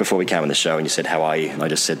 Before we came on the show and you said, "How are you?" and I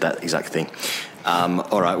just said that exact thing.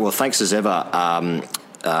 All right. Well, thanks as ever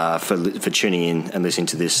for tuning in and listening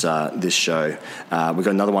to this show. We've got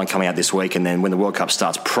another one coming out this week, and then when the World Cup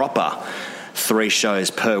starts proper, 3 shows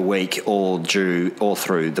per week, all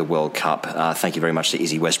through the World Cup. Thank you very much to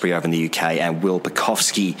Izzy Westbury over in the UK and Will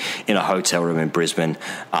Pucovski in a hotel room in Brisbane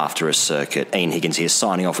after a circuit. Ian Higgins here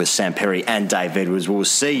signing off with Sam Perry and Dave Edwards. We'll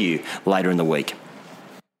see you later in the week.